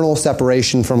eternal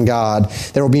separation from God.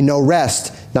 There will be no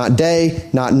rest, not day,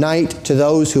 not night, to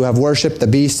those who have worshipped the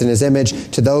beast in his image,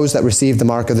 to those that receive the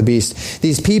mark of the beast.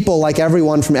 These people, like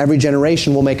everyone from every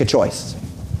generation, will make a choice.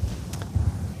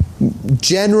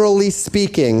 Generally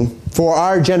speaking, for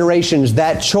our generations,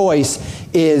 that choice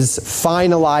is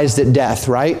finalized at death,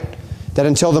 right? That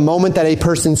until the moment that a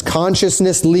person's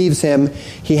consciousness leaves him,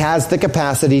 he has the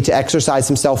capacity to exercise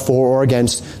himself for or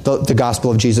against the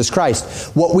gospel of Jesus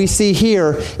Christ. What we see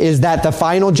here is that the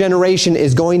final generation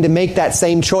is going to make that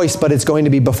same choice, but it's going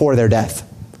to be before their death.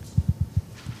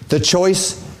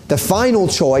 The final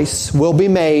choice will be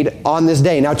made on this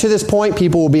day. Now, to this point,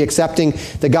 people will be accepting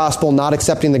the gospel, not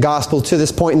accepting the gospel to this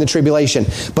point in the tribulation.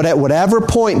 But at whatever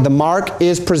point the mark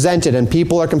is presented and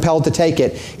people are compelled to take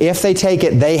it, if they take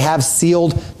it, they have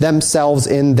sealed themselves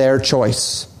in their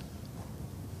choice.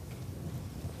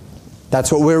 That's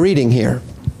what we're reading here.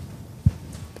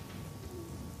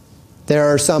 There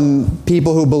are some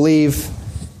people who believe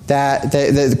that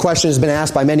the question has been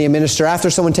asked by many a minister, after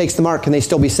someone takes the mark, can they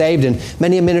still be saved? And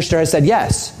many a minister has said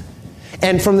yes.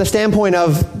 And from the standpoint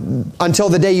of until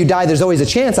the day you die, there's always a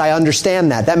chance, I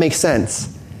understand that. That makes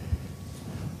sense.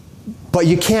 But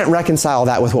you can't reconcile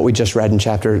that with what we just read in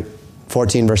chapter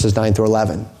 14, verses 9 through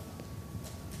 11.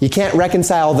 You can't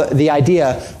reconcile the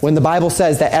idea when the Bible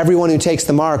says that everyone who takes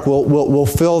the mark will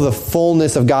feel the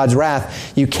fullness of God's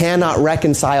wrath. You cannot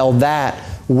reconcile that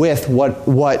with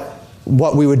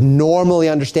what we would normally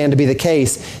understand to be the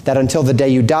case, that until the day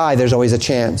you die, there's always a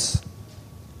chance.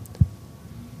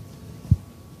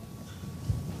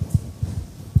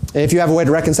 And if you have a way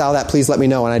to reconcile that, please let me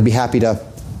know, and I'd be happy to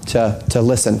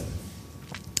listen.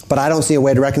 But I don't see a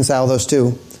way to reconcile those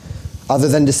two, other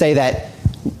than to say that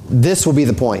this will be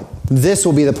the point. This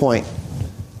will be the point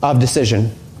of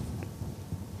decision.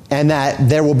 And that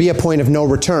there will be a point of no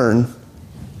return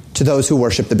to those who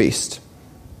worship the beast.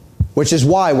 Which is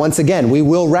why, once again, we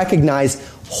will recognize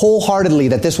wholeheartedly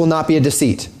that this will not be a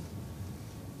deceit.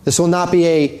 This will not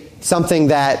be something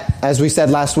that, as we said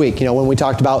last week, when we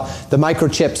talked about the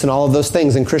microchips and all of those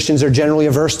things, and Christians are generally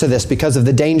averse to this because of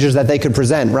the dangers that they could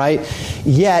present, right?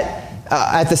 Yet,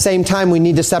 at the same time, we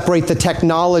need to separate the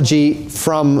technology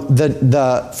from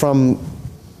the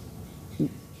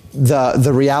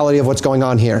reality of what's going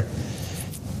on here.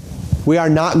 We are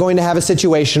not going to have a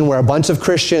situation where a bunch of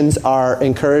Christians are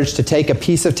encouraged to take a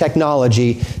piece of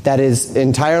technology that is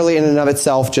entirely in and of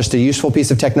itself just a useful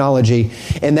piece of technology,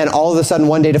 and then all of a sudden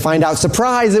one day to find out,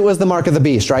 surprise, it was the mark of the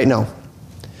beast, right? No,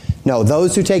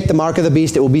 those who take the mark of the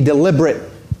beast, it will be deliberate.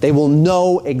 They will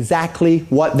know exactly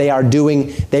what they are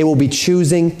doing. They will be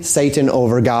choosing Satan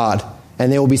over God.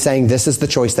 And they will be saying, this is the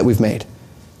choice that we've made.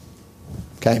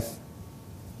 Okay?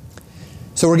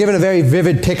 So we're given a very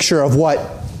vivid picture of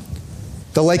what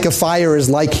the lake of fire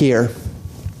is like here.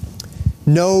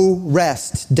 No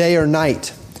rest, day or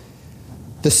night.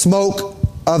 The smoke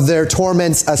of their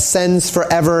torments ascends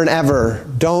forever and ever.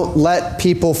 Don't let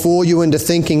people fool you into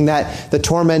thinking that the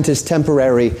torment is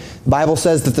temporary. The Bible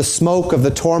says that the smoke of the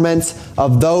torments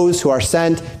of those who are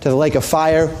sent to the lake of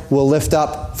fire will lift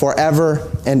up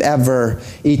forever and ever.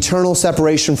 Eternal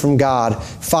separation from God,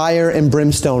 fire and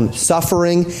brimstone,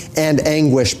 suffering and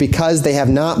anguish, because they have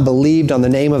not believed on the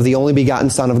name of the only begotten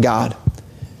Son of God.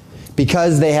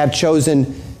 Because they have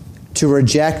chosen to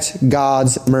reject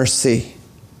God's mercy.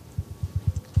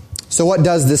 So what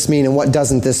does this mean and what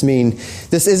doesn't this mean?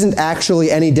 This isn't actually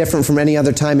any different from any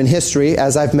other time in history,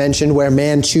 as I've mentioned, where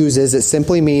man chooses. It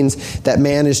simply means that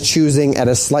man is choosing at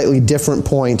a slightly different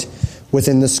point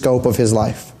within the scope of his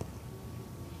life.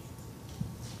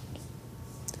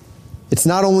 It's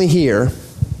not only here,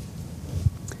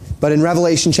 but in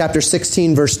Revelation chapter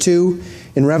 16, verse 2,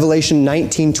 in Revelation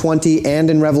 19:20, and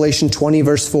in Revelation 20,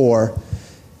 verse 4,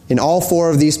 in all four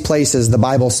of these places, the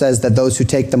Bible says that those who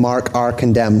take the mark are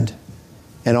condemned.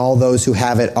 And all those who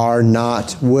have it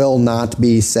will not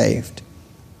be saved.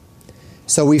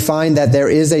 So we find that there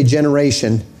is a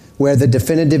generation where the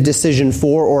definitive decision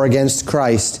for or against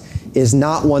Christ is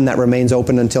not one that remains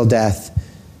open until death,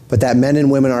 but that men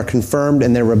and women are confirmed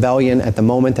in their rebellion at the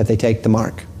moment that they take the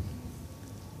mark.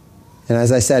 And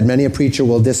as I said, many a preacher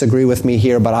will disagree with me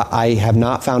here, but I have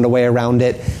not found a way around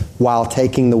it while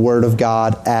taking the Word of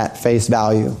God at face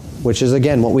value, which is,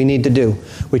 again, what we need to do.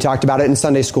 We talked about it in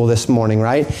Sunday school this morning,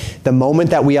 right? The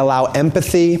moment that we allow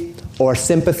empathy or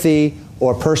sympathy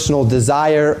or personal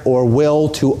desire or will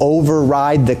to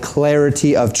override the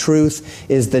clarity of truth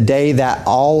is the day that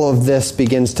all of this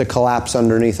begins to collapse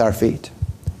underneath our feet.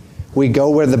 We go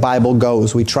where the Bible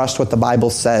goes. We trust what the Bible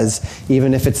says,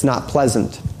 even if it's not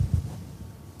pleasant.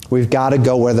 We've got to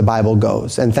go where the Bible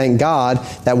goes. And thank God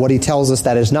that what He tells us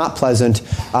that is not pleasant,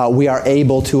 we are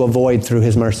able to avoid through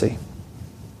His mercy,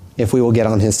 if we will get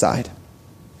on His side.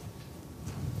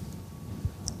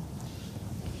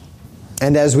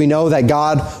 And as we know that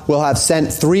God will have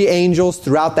sent 3 angels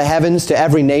throughout the heavens to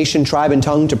every nation, tribe, and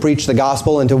tongue to preach the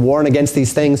gospel and to warn against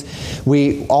these things,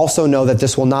 we also know that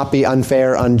this will not be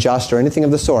unfair, unjust, or anything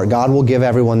of the sort. God will give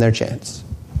everyone their chance.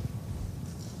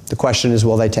 The question is,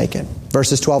 will they take it?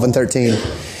 Verses 12 and 13.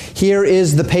 Here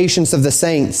is the patience of the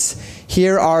saints.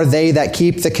 Here are they that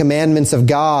keep the commandments of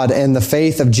God and the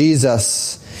faith of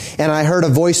Jesus. And I heard a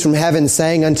voice from heaven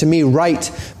saying unto me,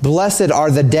 Write, blessed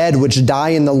are the dead which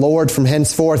die in the Lord from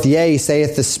henceforth. Yea,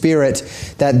 saith the Spirit,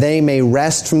 that they may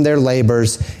rest from their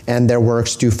labors, and their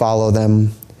works do follow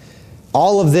them.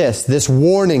 All of this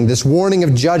warning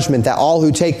of judgment, that all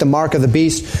who take the mark of the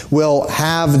beast will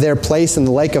have their place in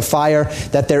the lake of fire,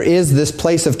 that there is this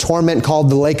place of torment called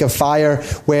the lake of fire,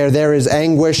 where there is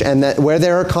anguish and that where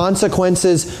there are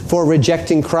consequences for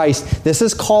rejecting Christ. This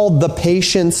is called the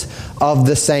patience of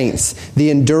the saints,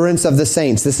 the endurance of the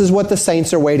saints. This is what the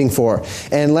saints are waiting for.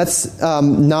 And let's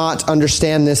not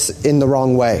understand this in the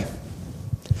wrong way.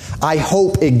 I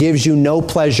hope it gives you no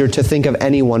pleasure to think of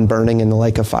anyone burning in the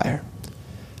lake of fire.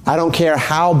 I don't care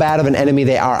how bad of an enemy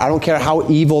they are. I don't care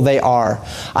how evil they are.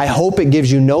 I hope it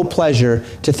gives you no pleasure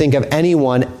to think of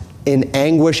anyone in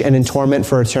anguish and in torment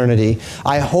for eternity.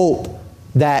 I hope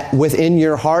that within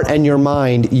your heart and your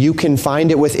mind, you can find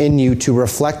it within you to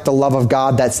reflect the love of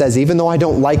God that says, even though I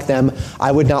don't like them,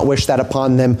 I would not wish that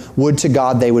upon them. Would to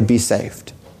God they would be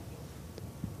saved.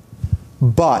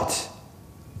 But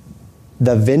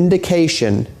the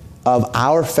vindication of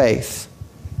our faith,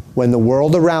 when the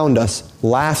world around us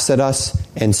laughs at us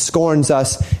and scorns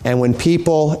us, and when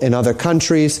people in other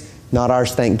countries, not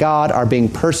ours, thank God, are being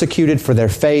persecuted for their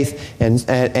faith, and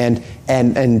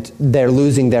they're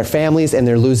losing their families, and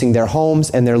they're losing their homes,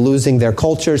 and they're losing their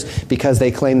cultures because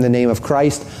they claim the name of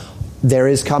Christ, there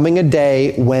is coming a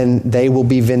day when they will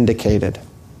be vindicated.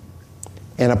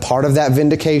 And a part of that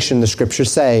vindication, the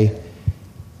Scriptures say,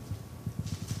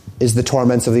 is the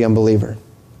torments of the unbeliever.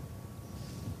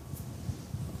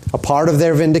 A part of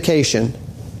their vindication,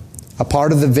 a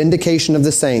part of the vindication of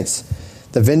the saints,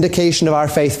 the vindication of our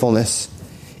faithfulness,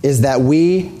 is that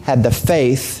we had the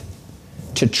faith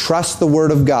to trust the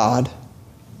Word of God,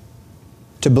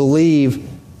 to believe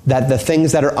that the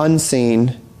things that are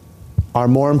unseen are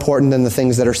more important than the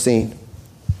things that are seen.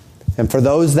 And for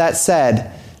those that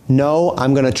said, no,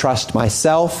 I'm going to trust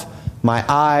myself, my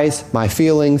eyes, my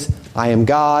feelings, I am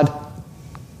God,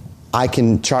 I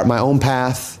can chart my own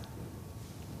path,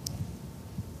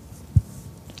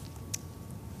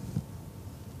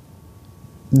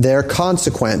 their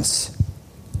consequence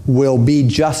will be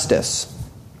justice.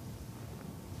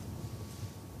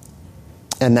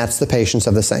 And that's the patience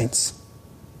of the saints.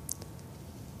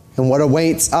 And what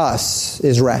awaits us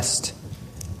is rest.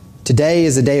 Today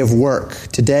is a day of work.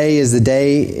 Today is the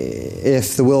day,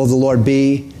 if the will of the Lord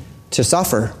be, to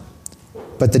suffer.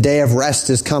 But the day of rest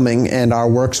is coming, and our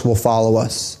works will follow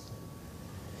us.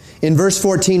 In verse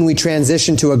 14, we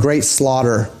transition to a great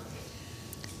slaughter,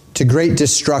 to great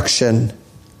destruction.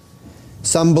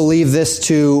 Some believe this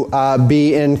to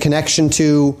be in connection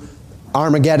to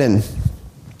Armageddon.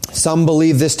 Some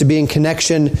believe this to be in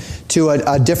connection to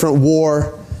a different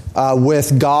war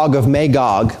with Gog of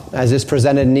Magog, as is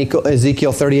presented in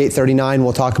Ezekiel 38-39.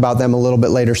 We'll talk about them a little bit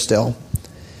later still.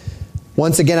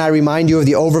 Once again, I remind you of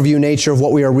the overview nature of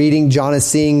what we are reading. John is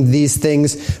seeing these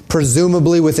things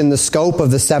presumably within the scope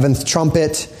of the seventh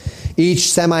trumpet. Each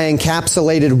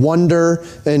semi-encapsulated wonder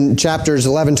in chapters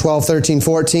 11, 12, 13,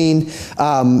 14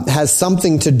 has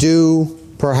something to do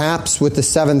perhaps with the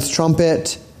seventh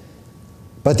trumpet,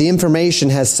 but the information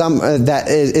has that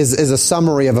is a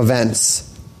summary of events.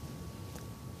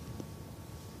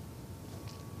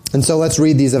 And so let's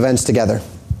read these events together.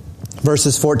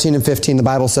 Verses 14 and 15, the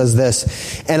Bible says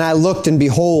this, "And I looked, and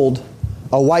behold,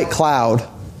 a white cloud,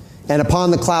 and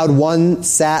upon the cloud one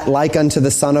sat like unto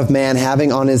the Son of Man,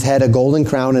 having on his head a golden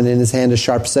crown, and in his hand a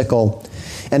sharp sickle.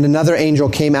 And another angel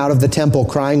came out of the temple,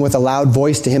 crying with a loud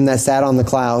voice to him that sat on the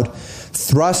cloud,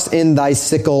 Thrust in thy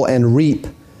sickle and reap,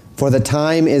 for the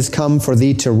time is come for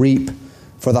thee to reap,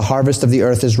 for the harvest of the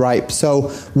earth is ripe."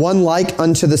 So one like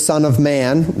unto the Son of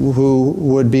Man, who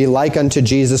would be like unto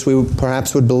Jesus, we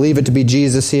perhaps would believe it to be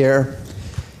Jesus here,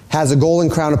 has a golden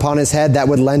crown upon his head. That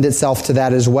would lend itself to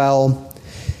that as well.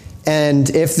 And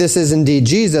if this is indeed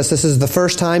Jesus, this is the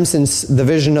first time since the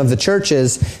vision of the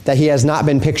churches that he has not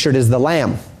been pictured as the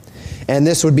Lamb. And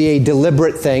this would be a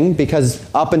deliberate thing, because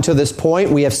up until this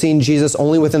point, we have seen Jesus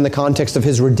only within the context of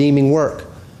his redeeming work.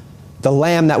 The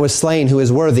Lamb that was slain who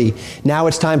is worthy. Now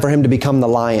it's time for him to become the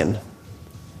Lion.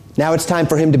 Now it's time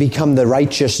for him to become the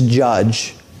righteous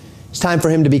judge. It's time for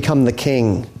him to become the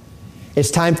King.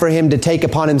 It's time for him to take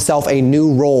upon himself a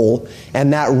new role,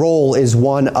 and that role is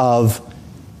one of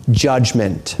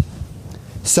judgment.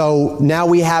 So now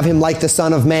we have him like the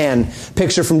Son of Man.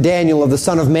 Picture from Daniel of the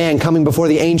Son of Man coming before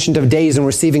the Ancient of Days and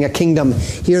receiving a kingdom.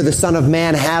 Here the Son of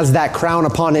Man has that crown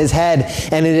upon his head,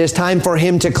 and it is time for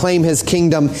him to claim his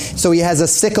kingdom. So he has a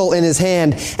sickle in his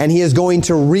hand, and he is going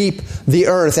to reap the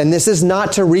earth. And this is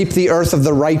not to reap the earth of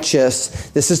the righteous.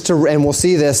 This is to, and we'll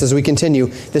see this as we continue,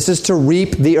 this is to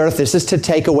reap the earth. This is to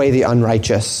take away the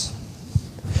unrighteous.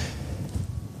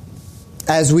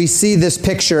 As we see this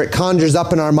picture, it conjures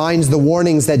up in our minds the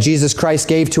warnings that Jesus Christ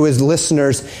gave to his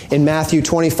listeners in Matthew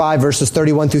 25, verses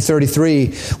 31 through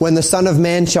 33. "When the Son of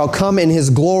Man shall come in his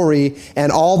glory,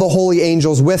 and all the holy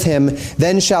angels with him,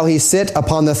 then shall he sit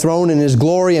upon the throne in his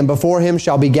glory, and before him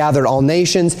shall be gathered all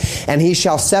nations, and he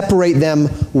shall separate them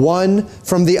one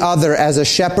from the other, as a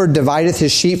shepherd divideth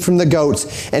his sheep from the goats,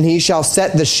 and he shall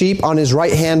set the sheep on his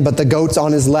right hand, but the goats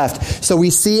on his left." So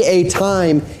we see a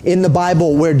time in the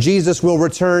Bible where Jesus will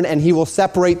return, and he will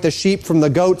separate the sheep from the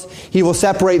goats. He will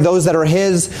separate those that are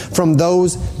his from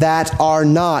those that are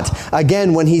not.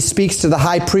 Again, when he speaks to the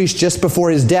high priest just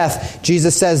before his death,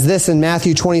 Jesus says this in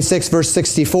Matthew 26, verse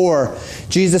 64.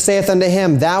 "Jesus saith unto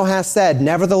him, Thou hast said,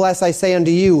 Nevertheless I say unto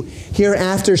you,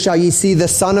 hereafter shall ye see the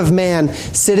Son of Man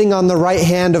sitting on the right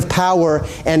hand of power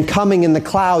and coming in the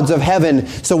clouds of heaven."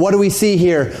 So what do we see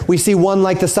here? We see one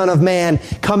like the Son of Man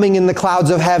coming in the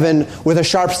clouds of heaven with a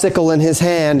sharp sickle in his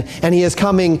hand, and he is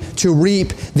coming to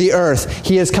reap the earth.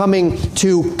 He is coming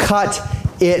to cut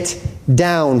it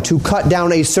down, to cut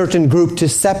down a certain group, to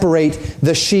separate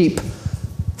the sheep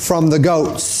from the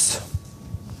goats.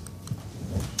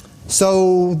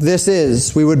 So this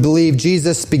is, we would believe,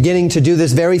 Jesus beginning to do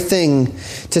this very thing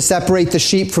to separate the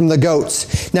sheep from the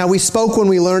goats. Now we spoke when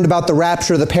we learned about the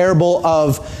rapture, the parable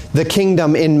of the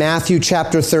kingdom in Matthew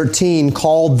chapter 13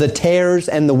 called the tares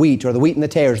and the wheat, or the wheat and the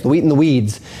tares, the wheat and the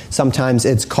weeds, sometimes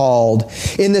it's called.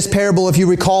 In this parable, if you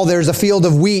recall, there's a field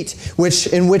of wheat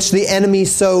in which the enemy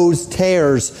sows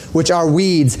tares, which are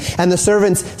weeds. And the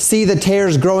servants see the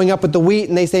tares growing up with the wheat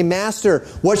and they say, "Master,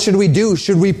 what should we do?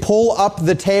 Should we pull up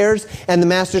the tares?" And the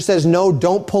master says, "No,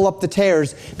 don't pull up the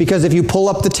tares, because if you pull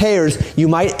up the tares, you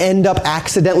might end up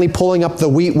accidentally pulling up the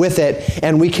wheat with it,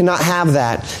 and we cannot have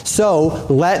that. So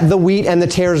let the wheat and the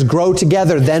tares grow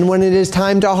together. Then when it is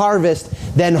time to harvest,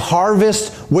 then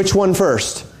harvest," which one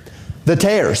first? The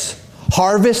tares.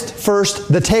 Harvest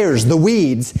first the tares, the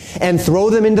weeds, and throw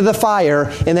them into the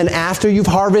fire. And then after you've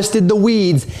harvested the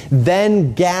weeds,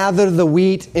 then gather the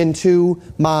wheat into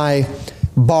my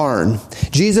barn.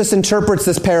 Jesus interprets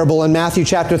this parable in Matthew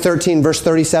chapter 13, verse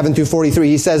 37 through 43.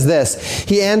 He says this,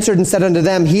 "He answered and said unto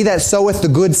them, He that soweth the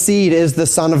good seed is the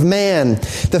Son of Man.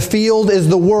 The field is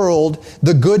the world.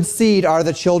 The good seed are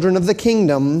the children of the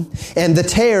kingdom, and the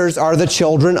tares are the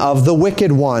children of the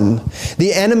wicked one.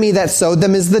 The enemy that sowed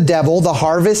them is the devil. The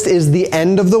harvest is the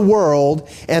end of the world,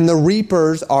 and the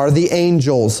reapers are the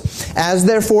angels. As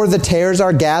therefore the tares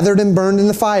are gathered and burned in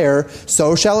the fire,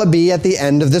 so shall it be at the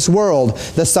end of this world.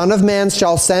 The Son of Man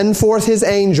shall send forth his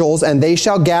angels, and they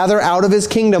shall gather out of his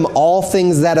kingdom all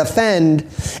things that offend,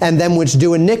 and them which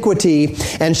do iniquity,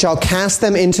 and shall cast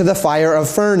them into the fire of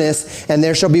furnace, and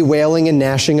there shall be wailing and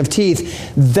gnashing of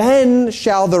teeth. Then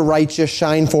shall the righteous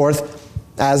shine forth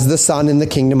as the sun in the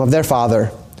kingdom of their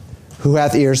Father. Who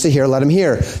hath ears to hear, let him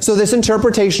hear." So this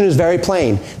interpretation is very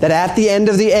plain, that at the end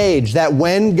of the age, that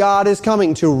when God is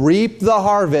coming to reap the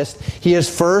harvest, he is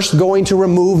first going to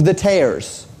remove the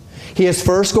tares. He is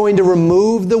first going to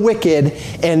remove the wicked,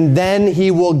 and then he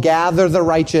will gather the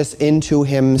righteous into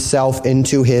himself,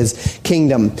 into his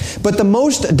kingdom. But the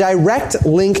most direct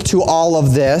link to all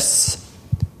of this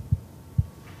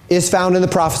is found in the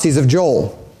prophecies of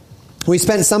Joel. We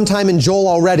spent some time in Joel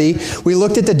already. We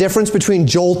looked at the difference between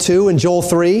Joel 2 and Joel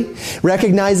 3,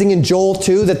 recognizing in Joel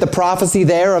 2 that the prophecy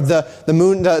there of the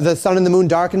moon, the sun and the moon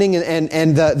darkening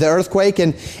and the earthquake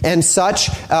and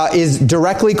such is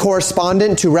directly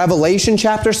correspondent to Revelation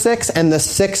chapter 6 and the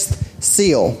sixth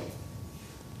seal.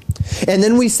 And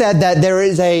then we said that there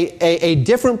is a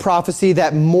different prophecy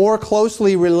that more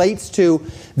closely relates to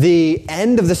the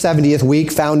end of the 70th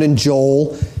week found in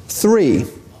Joel 3.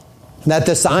 That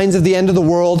the signs of the end of the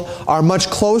world are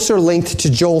much closer linked to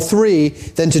Joel 3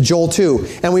 than to Joel 2.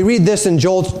 And we read this in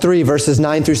Joel 3, verses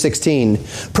 9 through 16.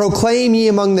 "Proclaim ye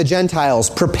among the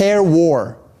Gentiles, prepare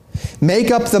war.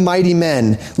 Make up the mighty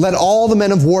men. Let all the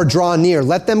men of war draw near.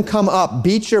 Let them come up.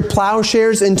 Beat your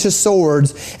plowshares into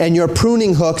swords and your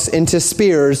pruning hooks into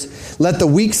spears. Let the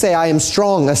weak say, I am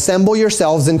strong. Assemble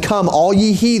yourselves and come, all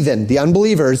ye heathen," the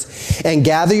unbelievers, "and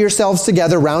gather yourselves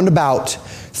together round about.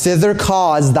 Thither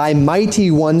cause thy mighty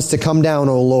ones to come down,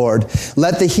 O Lord.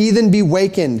 Let the heathen be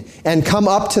wakened, and come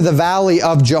up to the valley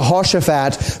of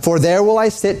Jehoshaphat, for there will I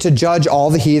sit to judge all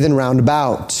the heathen round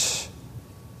about.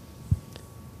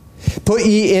 Put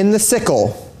ye in the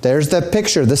sickle." There's the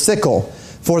picture, the sickle.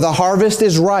 "For the harvest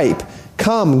is ripe.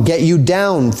 Come, get you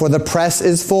down, for the press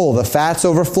is full. The fats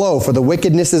overflow, for the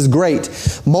wickedness is great.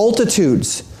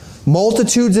 Multitudes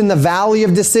in the valley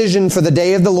of decision, for the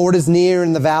day of the Lord is near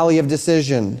in the valley of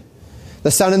decision. The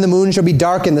sun and the moon shall be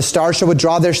darkened, the stars shall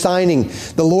withdraw their shining.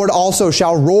 The Lord also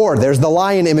shall roar," there's the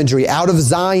lion imagery, "out of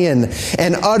Zion,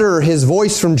 and utter his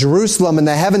voice from Jerusalem, and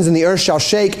the heavens and the earth shall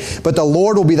shake, but the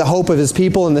Lord will be the hope of his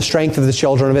people and the strength of the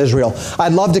children of Israel."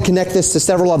 I'd love to connect this to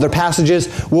several other passages.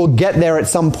 We'll get there at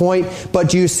some point, but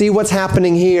do you see what's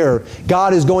happening here?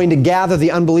 God is going to gather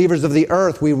the unbelievers of the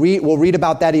earth. We'll read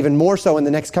about that even more so in the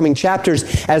next coming chapters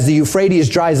as the Euphrates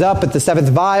dries up at the seventh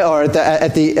vial, or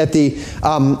at the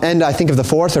end, I think, of the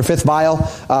fourth or fifth vial.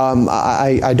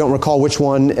 I don't recall which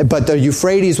one, but the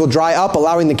Euphrates will dry up,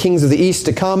 allowing the kings of the east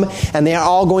to come, and they are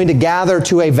all going to gather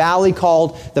to a valley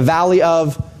called the Valley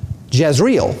of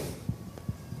Jezreel,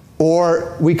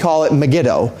 or we call it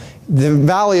Megiddo. The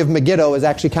Valley of Megiddo is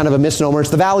actually kind of a misnomer. It's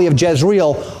the Valley of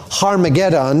Jezreel.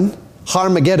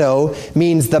 Har-Megiddo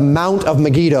means the Mount of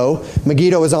Megiddo.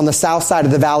 Megiddo is on the south side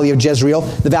of the Valley of Jezreel.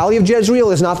 The Valley of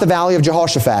Jezreel is not the Valley of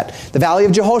Jehoshaphat. The Valley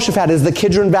of Jehoshaphat is the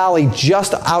Kidron Valley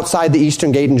just outside the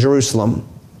eastern gate in Jerusalem.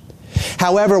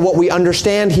 However, what we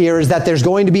understand here is that there's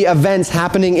going to be events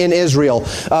happening in Israel.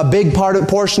 A big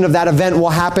portion of that event will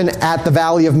happen at the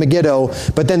Valley of Megiddo,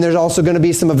 but then there's also going to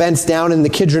be some events down in the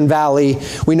Kidron Valley.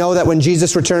 We know that when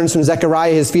Jesus returns from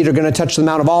Zechariah, his feet are going to touch the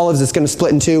Mount of Olives. It's going to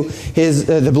split in two.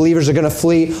 The believers are going to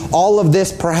flee. All of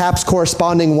this perhaps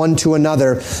corresponding one to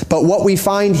another. But what we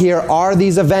find here are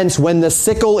these events when the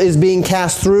sickle is being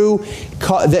cast into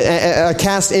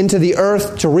the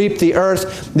earth to reap the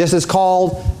earth. This is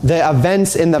called the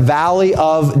events in the Valley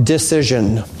of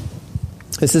Decision.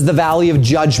 This is the Valley of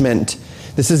Judgment.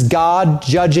 This is God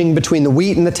judging between the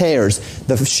wheat and the tares,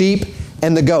 the sheep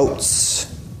and the goats.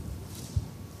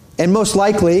 And most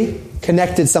likely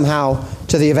connected somehow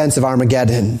to the events of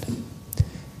Armageddon.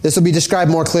 This will be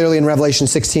described more clearly in Revelation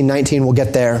 16:19. We'll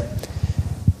get there.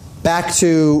 Back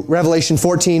to Revelation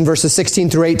 14, verses 16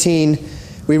 through 18,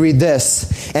 we read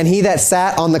this. And he that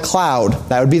sat on the cloud,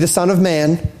 that would be the Son of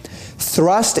Man,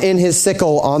 thrust in his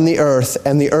sickle on the earth,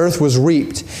 and the earth was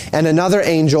reaped. And another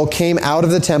angel came out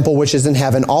of the temple which is in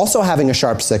heaven, also having a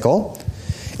sharp sickle.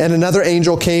 And another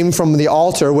angel came from the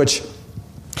altar which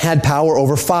had power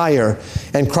over fire,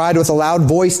 and cried with a loud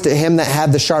voice to him that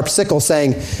had the sharp sickle,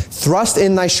 saying, Thrust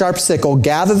in thy sharp sickle,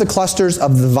 gather the clusters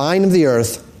of the vine of the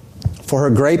earth, for her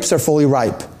grapes are fully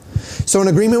ripe. So in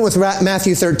agreement with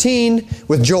Matthew 13,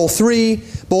 with Joel 3,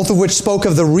 both of which spoke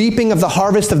of the reaping of the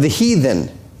harvest of the heathen,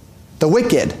 the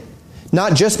wicked,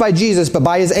 not just by Jesus, but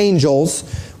by his angels,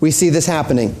 we see this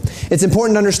happening. It's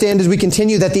important to understand as we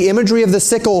continue that the imagery of the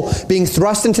sickle being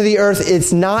thrust into the earth,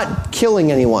 it's not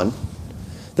killing anyone.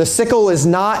 The sickle is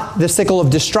not the sickle of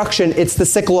destruction, it's the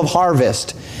sickle of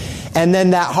harvest. And then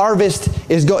that harvest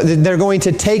they're going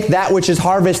to take that which is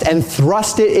harvest and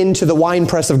thrust it into the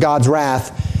winepress of God's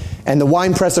wrath. And the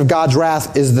winepress of God's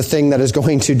wrath is the thing that is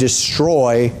going to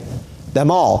destroy them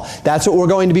all. That's what we're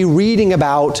going to be reading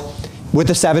about with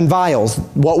the 7 vials.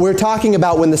 What we're talking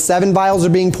about when the 7 vials are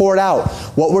being poured out.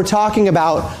 What we're talking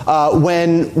about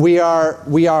when we are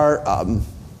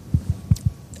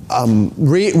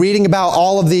reading about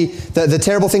all of the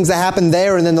terrible things that happened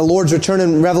there, and then the Lord's return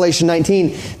in Revelation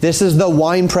 19. This is the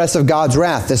winepress of God's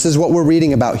wrath. This is what we're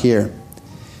reading about here.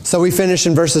 So we finish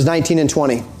in verses 19 and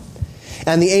 20.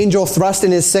 And the angel thrust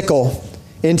in his sickle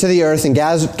into the earth and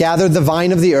gathered the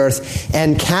vine of the earth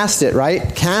and cast it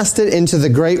into the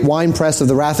great winepress of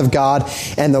the wrath of God.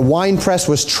 And the winepress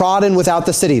was trodden without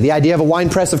the city. The idea of a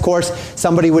winepress, of course,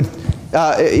 somebody would...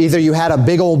 either you had a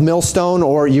big old millstone,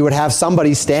 or you would have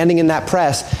somebody standing in that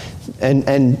press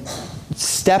and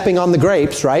stepping on the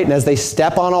grapes, right? And as they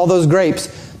step on all those grapes,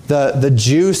 the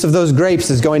juice of those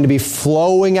grapes is going to be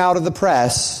flowing out of the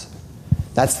press.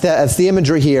 That's the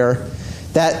imagery here.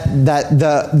 That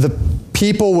the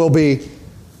people will be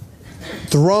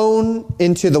thrown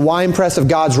into the winepress of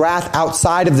God's wrath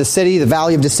outside of the city, the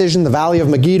Valley of Decision, the Valley of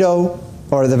Megiddo,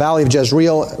 or the Valley of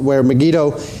Jezreel, where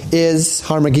Megiddo is,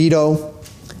 Har Megiddo.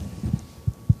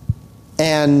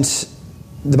 And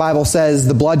the Bible says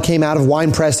the blood came out of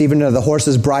winepress even to the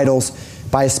horses' bridles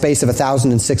by a space of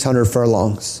 1,600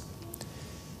 furlongs.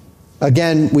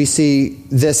 Again, we see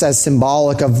this as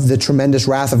symbolic of the tremendous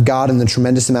wrath of God and the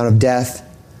tremendous amount of death.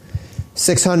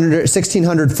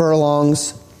 1,600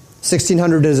 furlongs.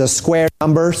 1,600 is a square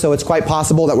number, so it's quite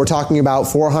possible that we're talking about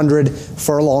 400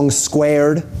 furlongs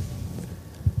squared.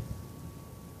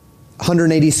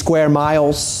 180 square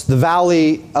miles. The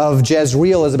Valley of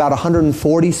Jezreel is about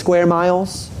 140 square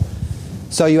miles.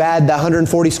 So you add the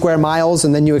 140 square miles,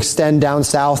 and then you extend down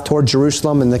south toward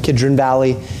Jerusalem and the Kidron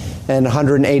Valley, and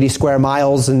 180 square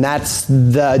miles, and that's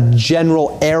the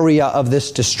general area of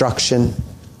this destruction.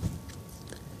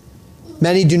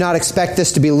 Many do not expect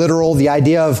this to be literal. The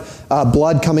idea of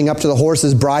blood coming up to the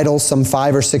horse's bridles, some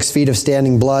 5 or 6 feet of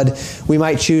standing blood. We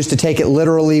might choose to take it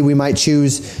literally. We might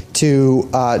choose to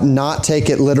not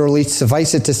take it literally.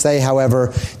 Suffice it to say,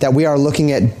 however, that we are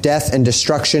looking at death and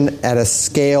destruction at a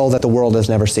scale that the world has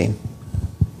never seen.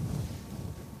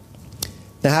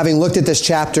 Now, having looked at this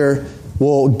chapter,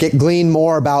 we'll glean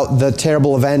more about the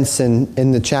terrible events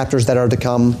in the chapters that are to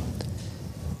come.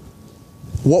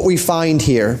 What we find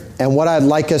here, and what I'd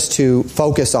like us to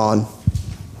focus on,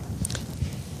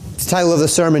 the title of the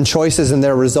sermon, Choices and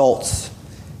Their Results.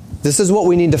 This is what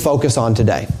we need to focus on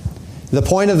today. The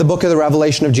point of the book of the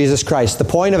Revelation of Jesus Christ, the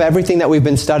point of everything that we've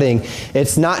been studying,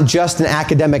 it's not just an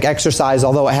academic exercise,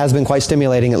 although it has been quite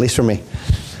stimulating, at least for me.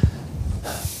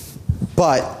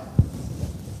 But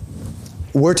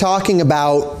we're talking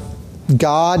about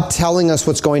God telling us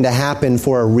what's going to happen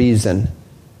for a reason.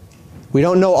 We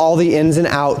don't know all the ins and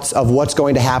outs of what's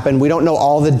going to happen. We don't know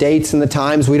all the dates and the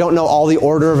times. We don't know all the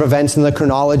order of events and the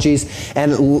chronologies.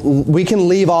 And we can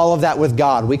leave all of that with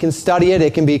God. We can study it.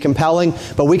 It can be compelling,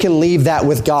 but we can leave that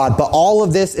with God. But all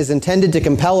of this is intended to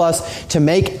compel us to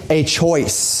make a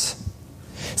choice.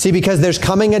 See, because there's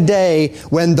coming a day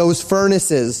when those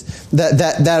furnaces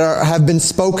have been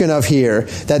spoken of here,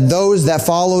 that those that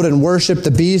followed and worshiped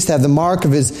the beast have the mark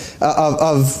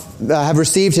of have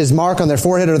received his mark on their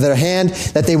forehead or their hand,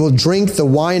 that they will drink the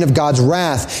wine of God's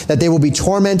wrath, that they will be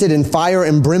tormented in fire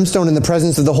and brimstone in the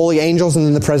presence of the holy angels and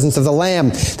in the presence of the Lamb,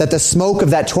 that the smoke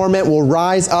of that torment will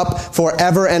rise up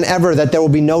forever and ever, that there will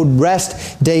be no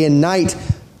rest day and night.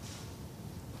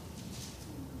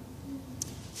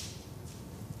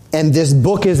 And this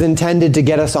book is intended to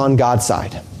get us on God's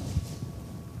side.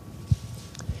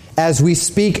 As we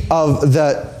speak of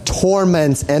the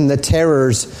torments and the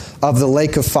terrors of the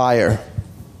lake of fire,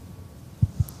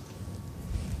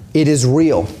 it is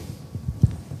real.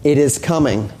 It is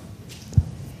coming.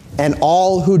 And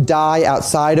all who die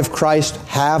outside of Christ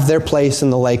have their place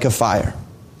in the lake of fire.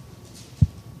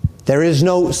 There is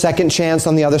no second chance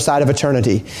on the other side of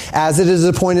eternity. As it is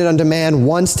appointed unto man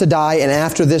once to die, and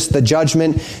after this the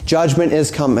judgment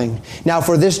is coming. Now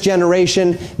for this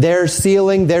generation, their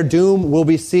sealing, their doom will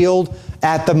be sealed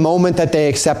at the moment that they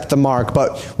accept the mark.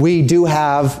 But we do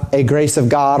have a grace of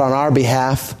God on our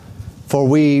behalf, for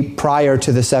we prior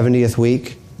to the 70th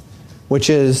week, which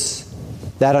is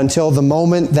that until the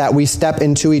moment that we step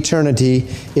into eternity,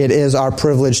 it is our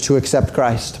privilege to accept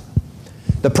Christ.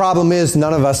 The problem is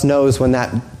none of us knows when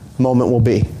that moment will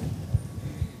be.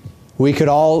 We could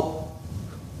all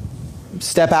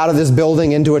step out of this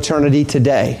building into eternity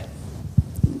today.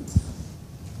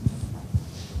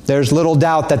 There's little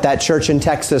doubt that church in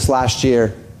Texas last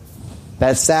year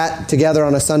that sat together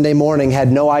on a Sunday morning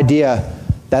had no idea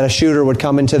that a shooter would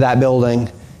come into that building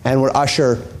and would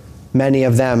usher many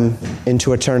of them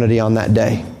into eternity on that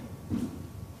day.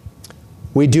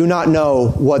 We do not know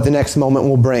what the next moment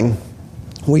will bring.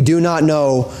 We do not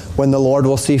know when the Lord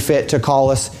will see fit to call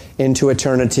us into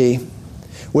eternity,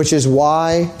 which is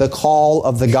why the call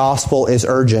of the gospel is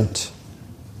urgent,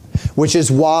 which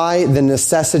is why the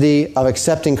necessity of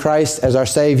accepting Christ as our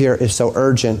Savior is so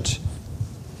urgent.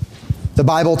 The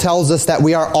Bible tells us that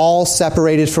we are all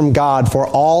separated from God, for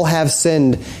all have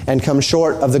sinned and come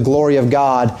short of the glory of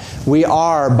God. We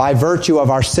are, by virtue of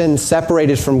our sin,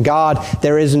 separated from God.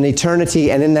 There is an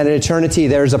eternity, and in that eternity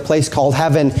there is a place called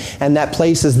heaven, and that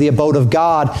place is the abode of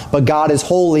God. But God is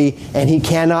holy, and He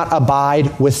cannot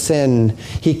abide with sin.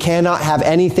 He cannot have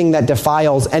anything that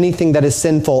defiles, anything that is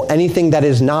sinful, anything that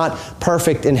is not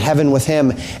perfect in heaven with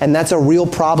Him. And that's a real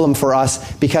problem for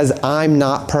us, because I'm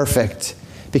not perfect.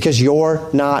 Because you're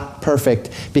not perfect.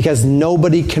 Because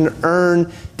nobody can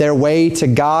earn their way to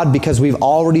God, because we've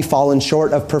already fallen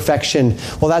short of perfection.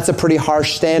 Well, that's a pretty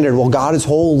harsh standard. Well, God is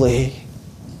holy. And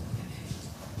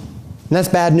that's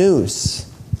bad news.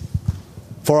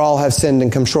 For all have sinned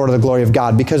and come short of the glory of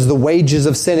God. Because the wages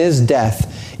of sin is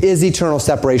death, is eternal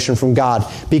separation from God.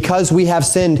 Because we have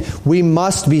sinned, we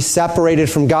must be separated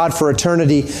from God for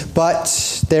eternity.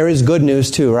 But there is good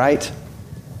news too, right?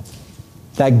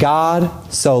 That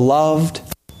God so loved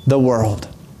the world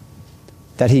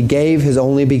that He gave His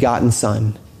only begotten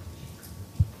Son.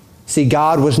 See,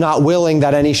 God was not willing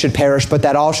that any should perish, but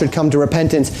that all should come to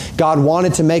repentance. God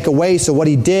wanted to make a way, so what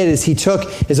He did is He took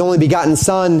His only begotten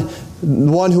Son,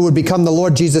 one who would become the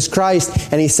Lord Jesus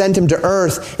Christ, and He sent Him to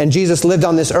earth, and Jesus lived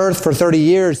on this earth for 30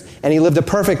 years, and He lived a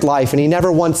perfect life, and He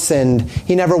never once sinned.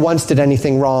 He never once did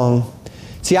anything wrong.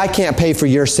 See, I can't pay for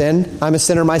your sin. I'm a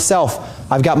sinner myself.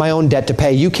 I've got my own debt to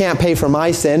pay. You can't pay for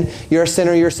my sin. You're a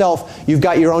sinner yourself. You've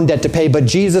got your own debt to pay. But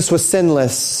Jesus was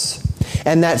sinless.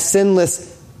 And that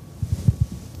sinless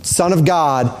Son of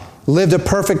God lived a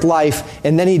perfect life.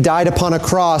 And then He died upon a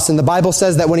cross. And the Bible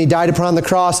says that when He died upon the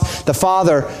cross, the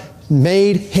Father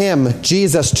made Him,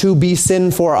 Jesus, to be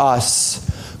sin for us,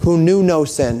 who knew no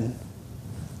sin,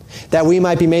 that we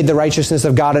might be made the righteousness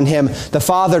of God in Him. The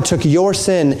Father took your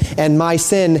sin and my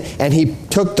sin, and He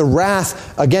took the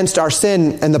wrath against our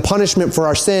sin and the punishment for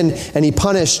our sin, and He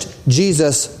punished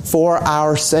Jesus for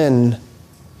our sin.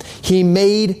 He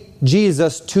made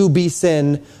Jesus to be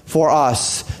sin for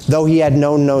us, though He had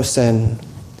known no sin.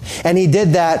 And he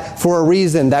did that for a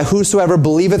reason, that whosoever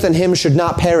believeth in him should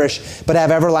not perish, but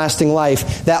have everlasting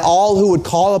life. That all who would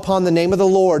call upon the name of the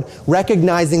Lord,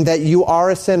 recognizing that you are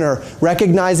a sinner,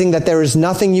 recognizing that there is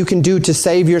nothing you can do to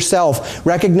save yourself,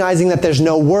 recognizing that there's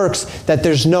no works, that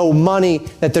there's no money,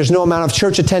 that there's no amount of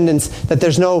church attendance, that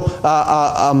there's no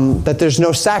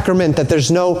sacrament, that there's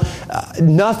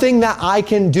nothing that I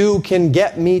can do can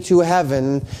get me to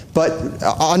heaven, but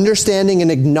understanding and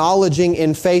acknowledging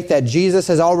in faith that Jesus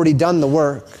has already done the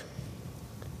work.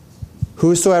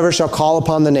 Whosoever shall call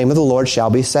upon the name of the Lord shall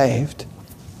be saved.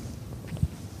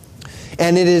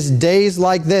 And it is days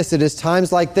like this, it is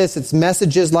times like this, it's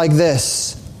messages like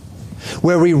this,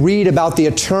 where we read about the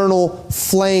eternal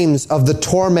flames of the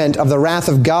torment of the wrath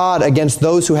of God against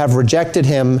those who have rejected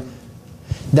Him,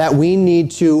 that we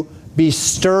need to be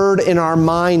stirred in our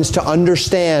minds to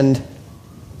understand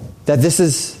that this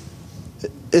is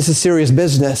serious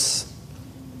business.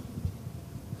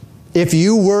 If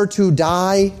you were to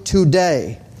die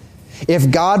today, if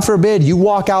God forbid you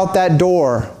walk out that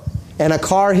door and a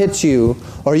car hits you,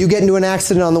 or you get into an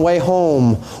accident on the way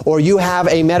home, or you have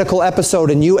a medical episode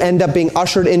and you end up being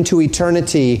ushered into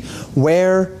eternity,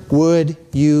 where would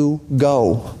you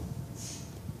go?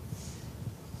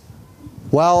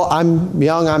 Well, I'm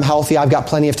young, I'm healthy, I've got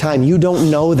plenty of time. You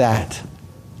don't know that.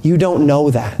 You don't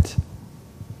know that.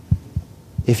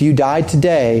 If you died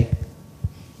today,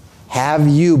 have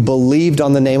you believed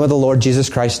on the name of the Lord Jesus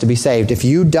Christ to be saved? If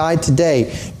you died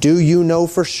today, do you know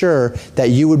for sure that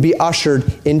you would be ushered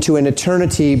into an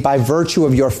eternity by virtue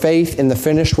of your faith in the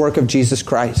finished work of Jesus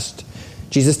Christ?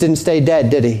 Jesus didn't stay dead,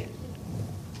 did He?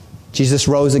 Jesus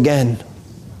rose again.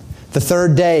 The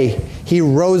third day, He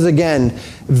rose again,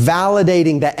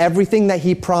 validating that everything that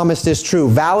He promised is true,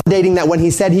 validating that when He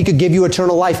said He could give you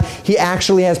eternal life, He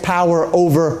actually has power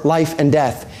over life and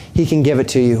death. He can give it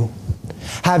to you.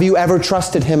 Have you ever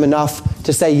trusted Him enough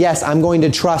to say, yes, I'm going to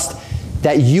trust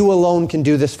that you alone can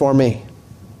do this for me?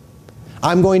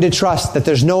 I'm going to trust that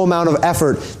there's no amount of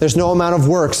effort, there's no amount of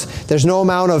works, there's no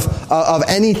amount of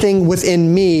anything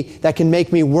within me that can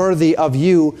make me worthy of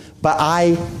you, but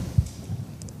I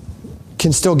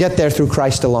can still get there through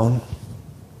Christ alone.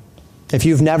 If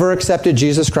you've never accepted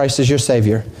Jesus Christ as your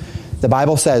Savior, the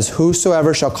Bible says,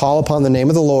 whosoever shall call upon the name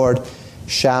of the Lord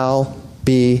shall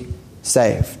be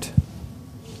saved.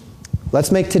 Let's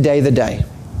make today the day.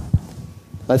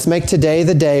 Let's make today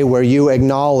the day where you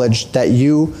acknowledge that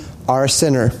you are a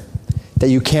sinner, that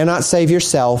you cannot save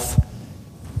yourself,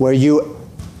 where you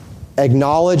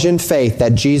acknowledge in faith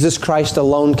that Jesus Christ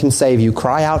alone can save you.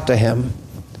 Cry out to Him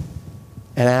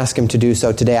and ask Him to do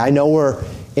so today. I know we're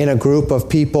in a group of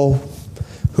people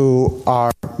who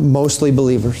are mostly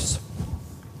believers.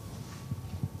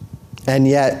 And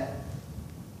yet,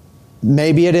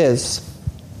 maybe it is.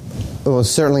 We'll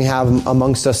certainly have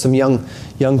amongst us some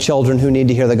young children who need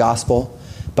to hear the gospel.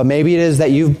 But maybe it is that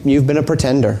you've been a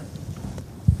pretender.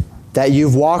 That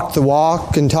you've walked the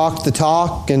walk and talked the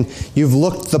talk and you've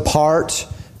looked the part,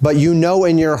 but you know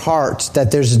in your heart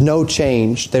that there's no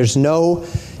change. There's no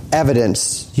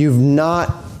evidence. You've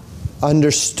not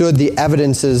understood the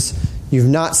evidences. You've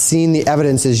not seen the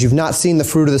evidences. You've not seen the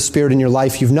fruit of the Spirit in your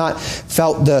life. You've not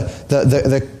felt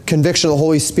the conviction of the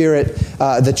Holy Spirit,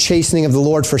 the chastening of the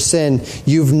Lord for sin.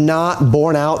 You've not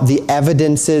borne out the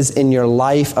evidences in your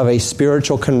life of a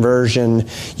spiritual conversion.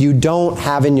 You don't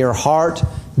have in your heart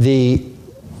the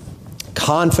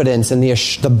confidence and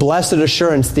the blessed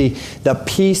assurance, the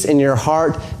peace in your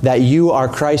heart that you are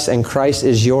Christ and Christ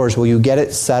is yours. Will you get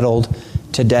it settled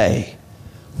today?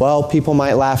 Well, people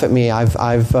might laugh at me. I've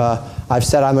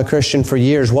said I'm a Christian for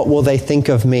years. What will they think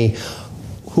of me?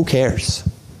 Who cares?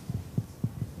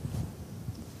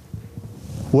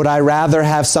 Would I rather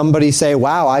have somebody say,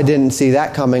 wow, I didn't see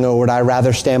that coming, or would I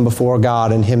rather stand before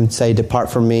God and Him say, depart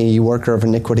from me, you worker of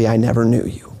iniquity, I never knew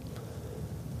you?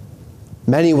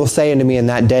 Many will say unto me in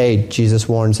that day, Jesus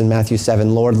warns in Matthew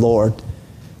 7, Lord, Lord,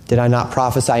 did I not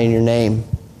prophesy in your name,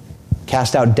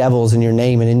 cast out devils in your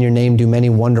name, and in your name do many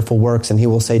wonderful works? And He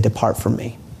will say, depart from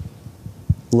me.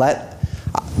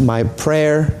 My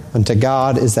prayer unto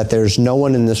God is that there's no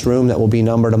one in this room that will be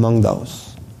numbered among those.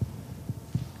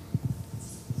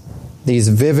 These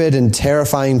vivid and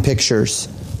terrifying pictures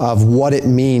of what it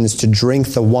means to drink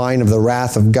the wine of the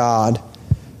wrath of God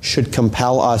should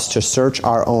compel us to search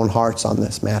our own hearts on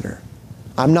this matter.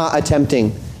 I'm not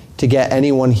attempting to get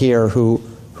anyone here who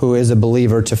is a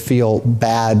believer to feel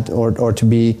bad or to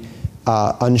be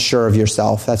unsure of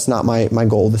yourself. That's not my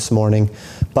goal this morning.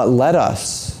 But let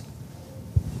us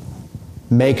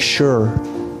make sure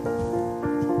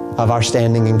of our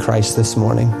standing in Christ this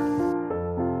morning.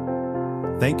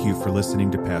 Thank you for listening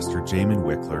to Pastor Jamin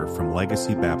Wickler from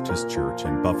Legacy Baptist Church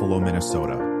in Buffalo,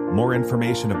 Minnesota. More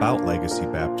information about Legacy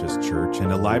Baptist Church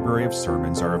and a library of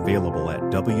sermons are available at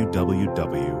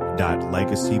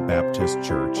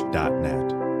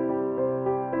www.legacybaptistchurch.net.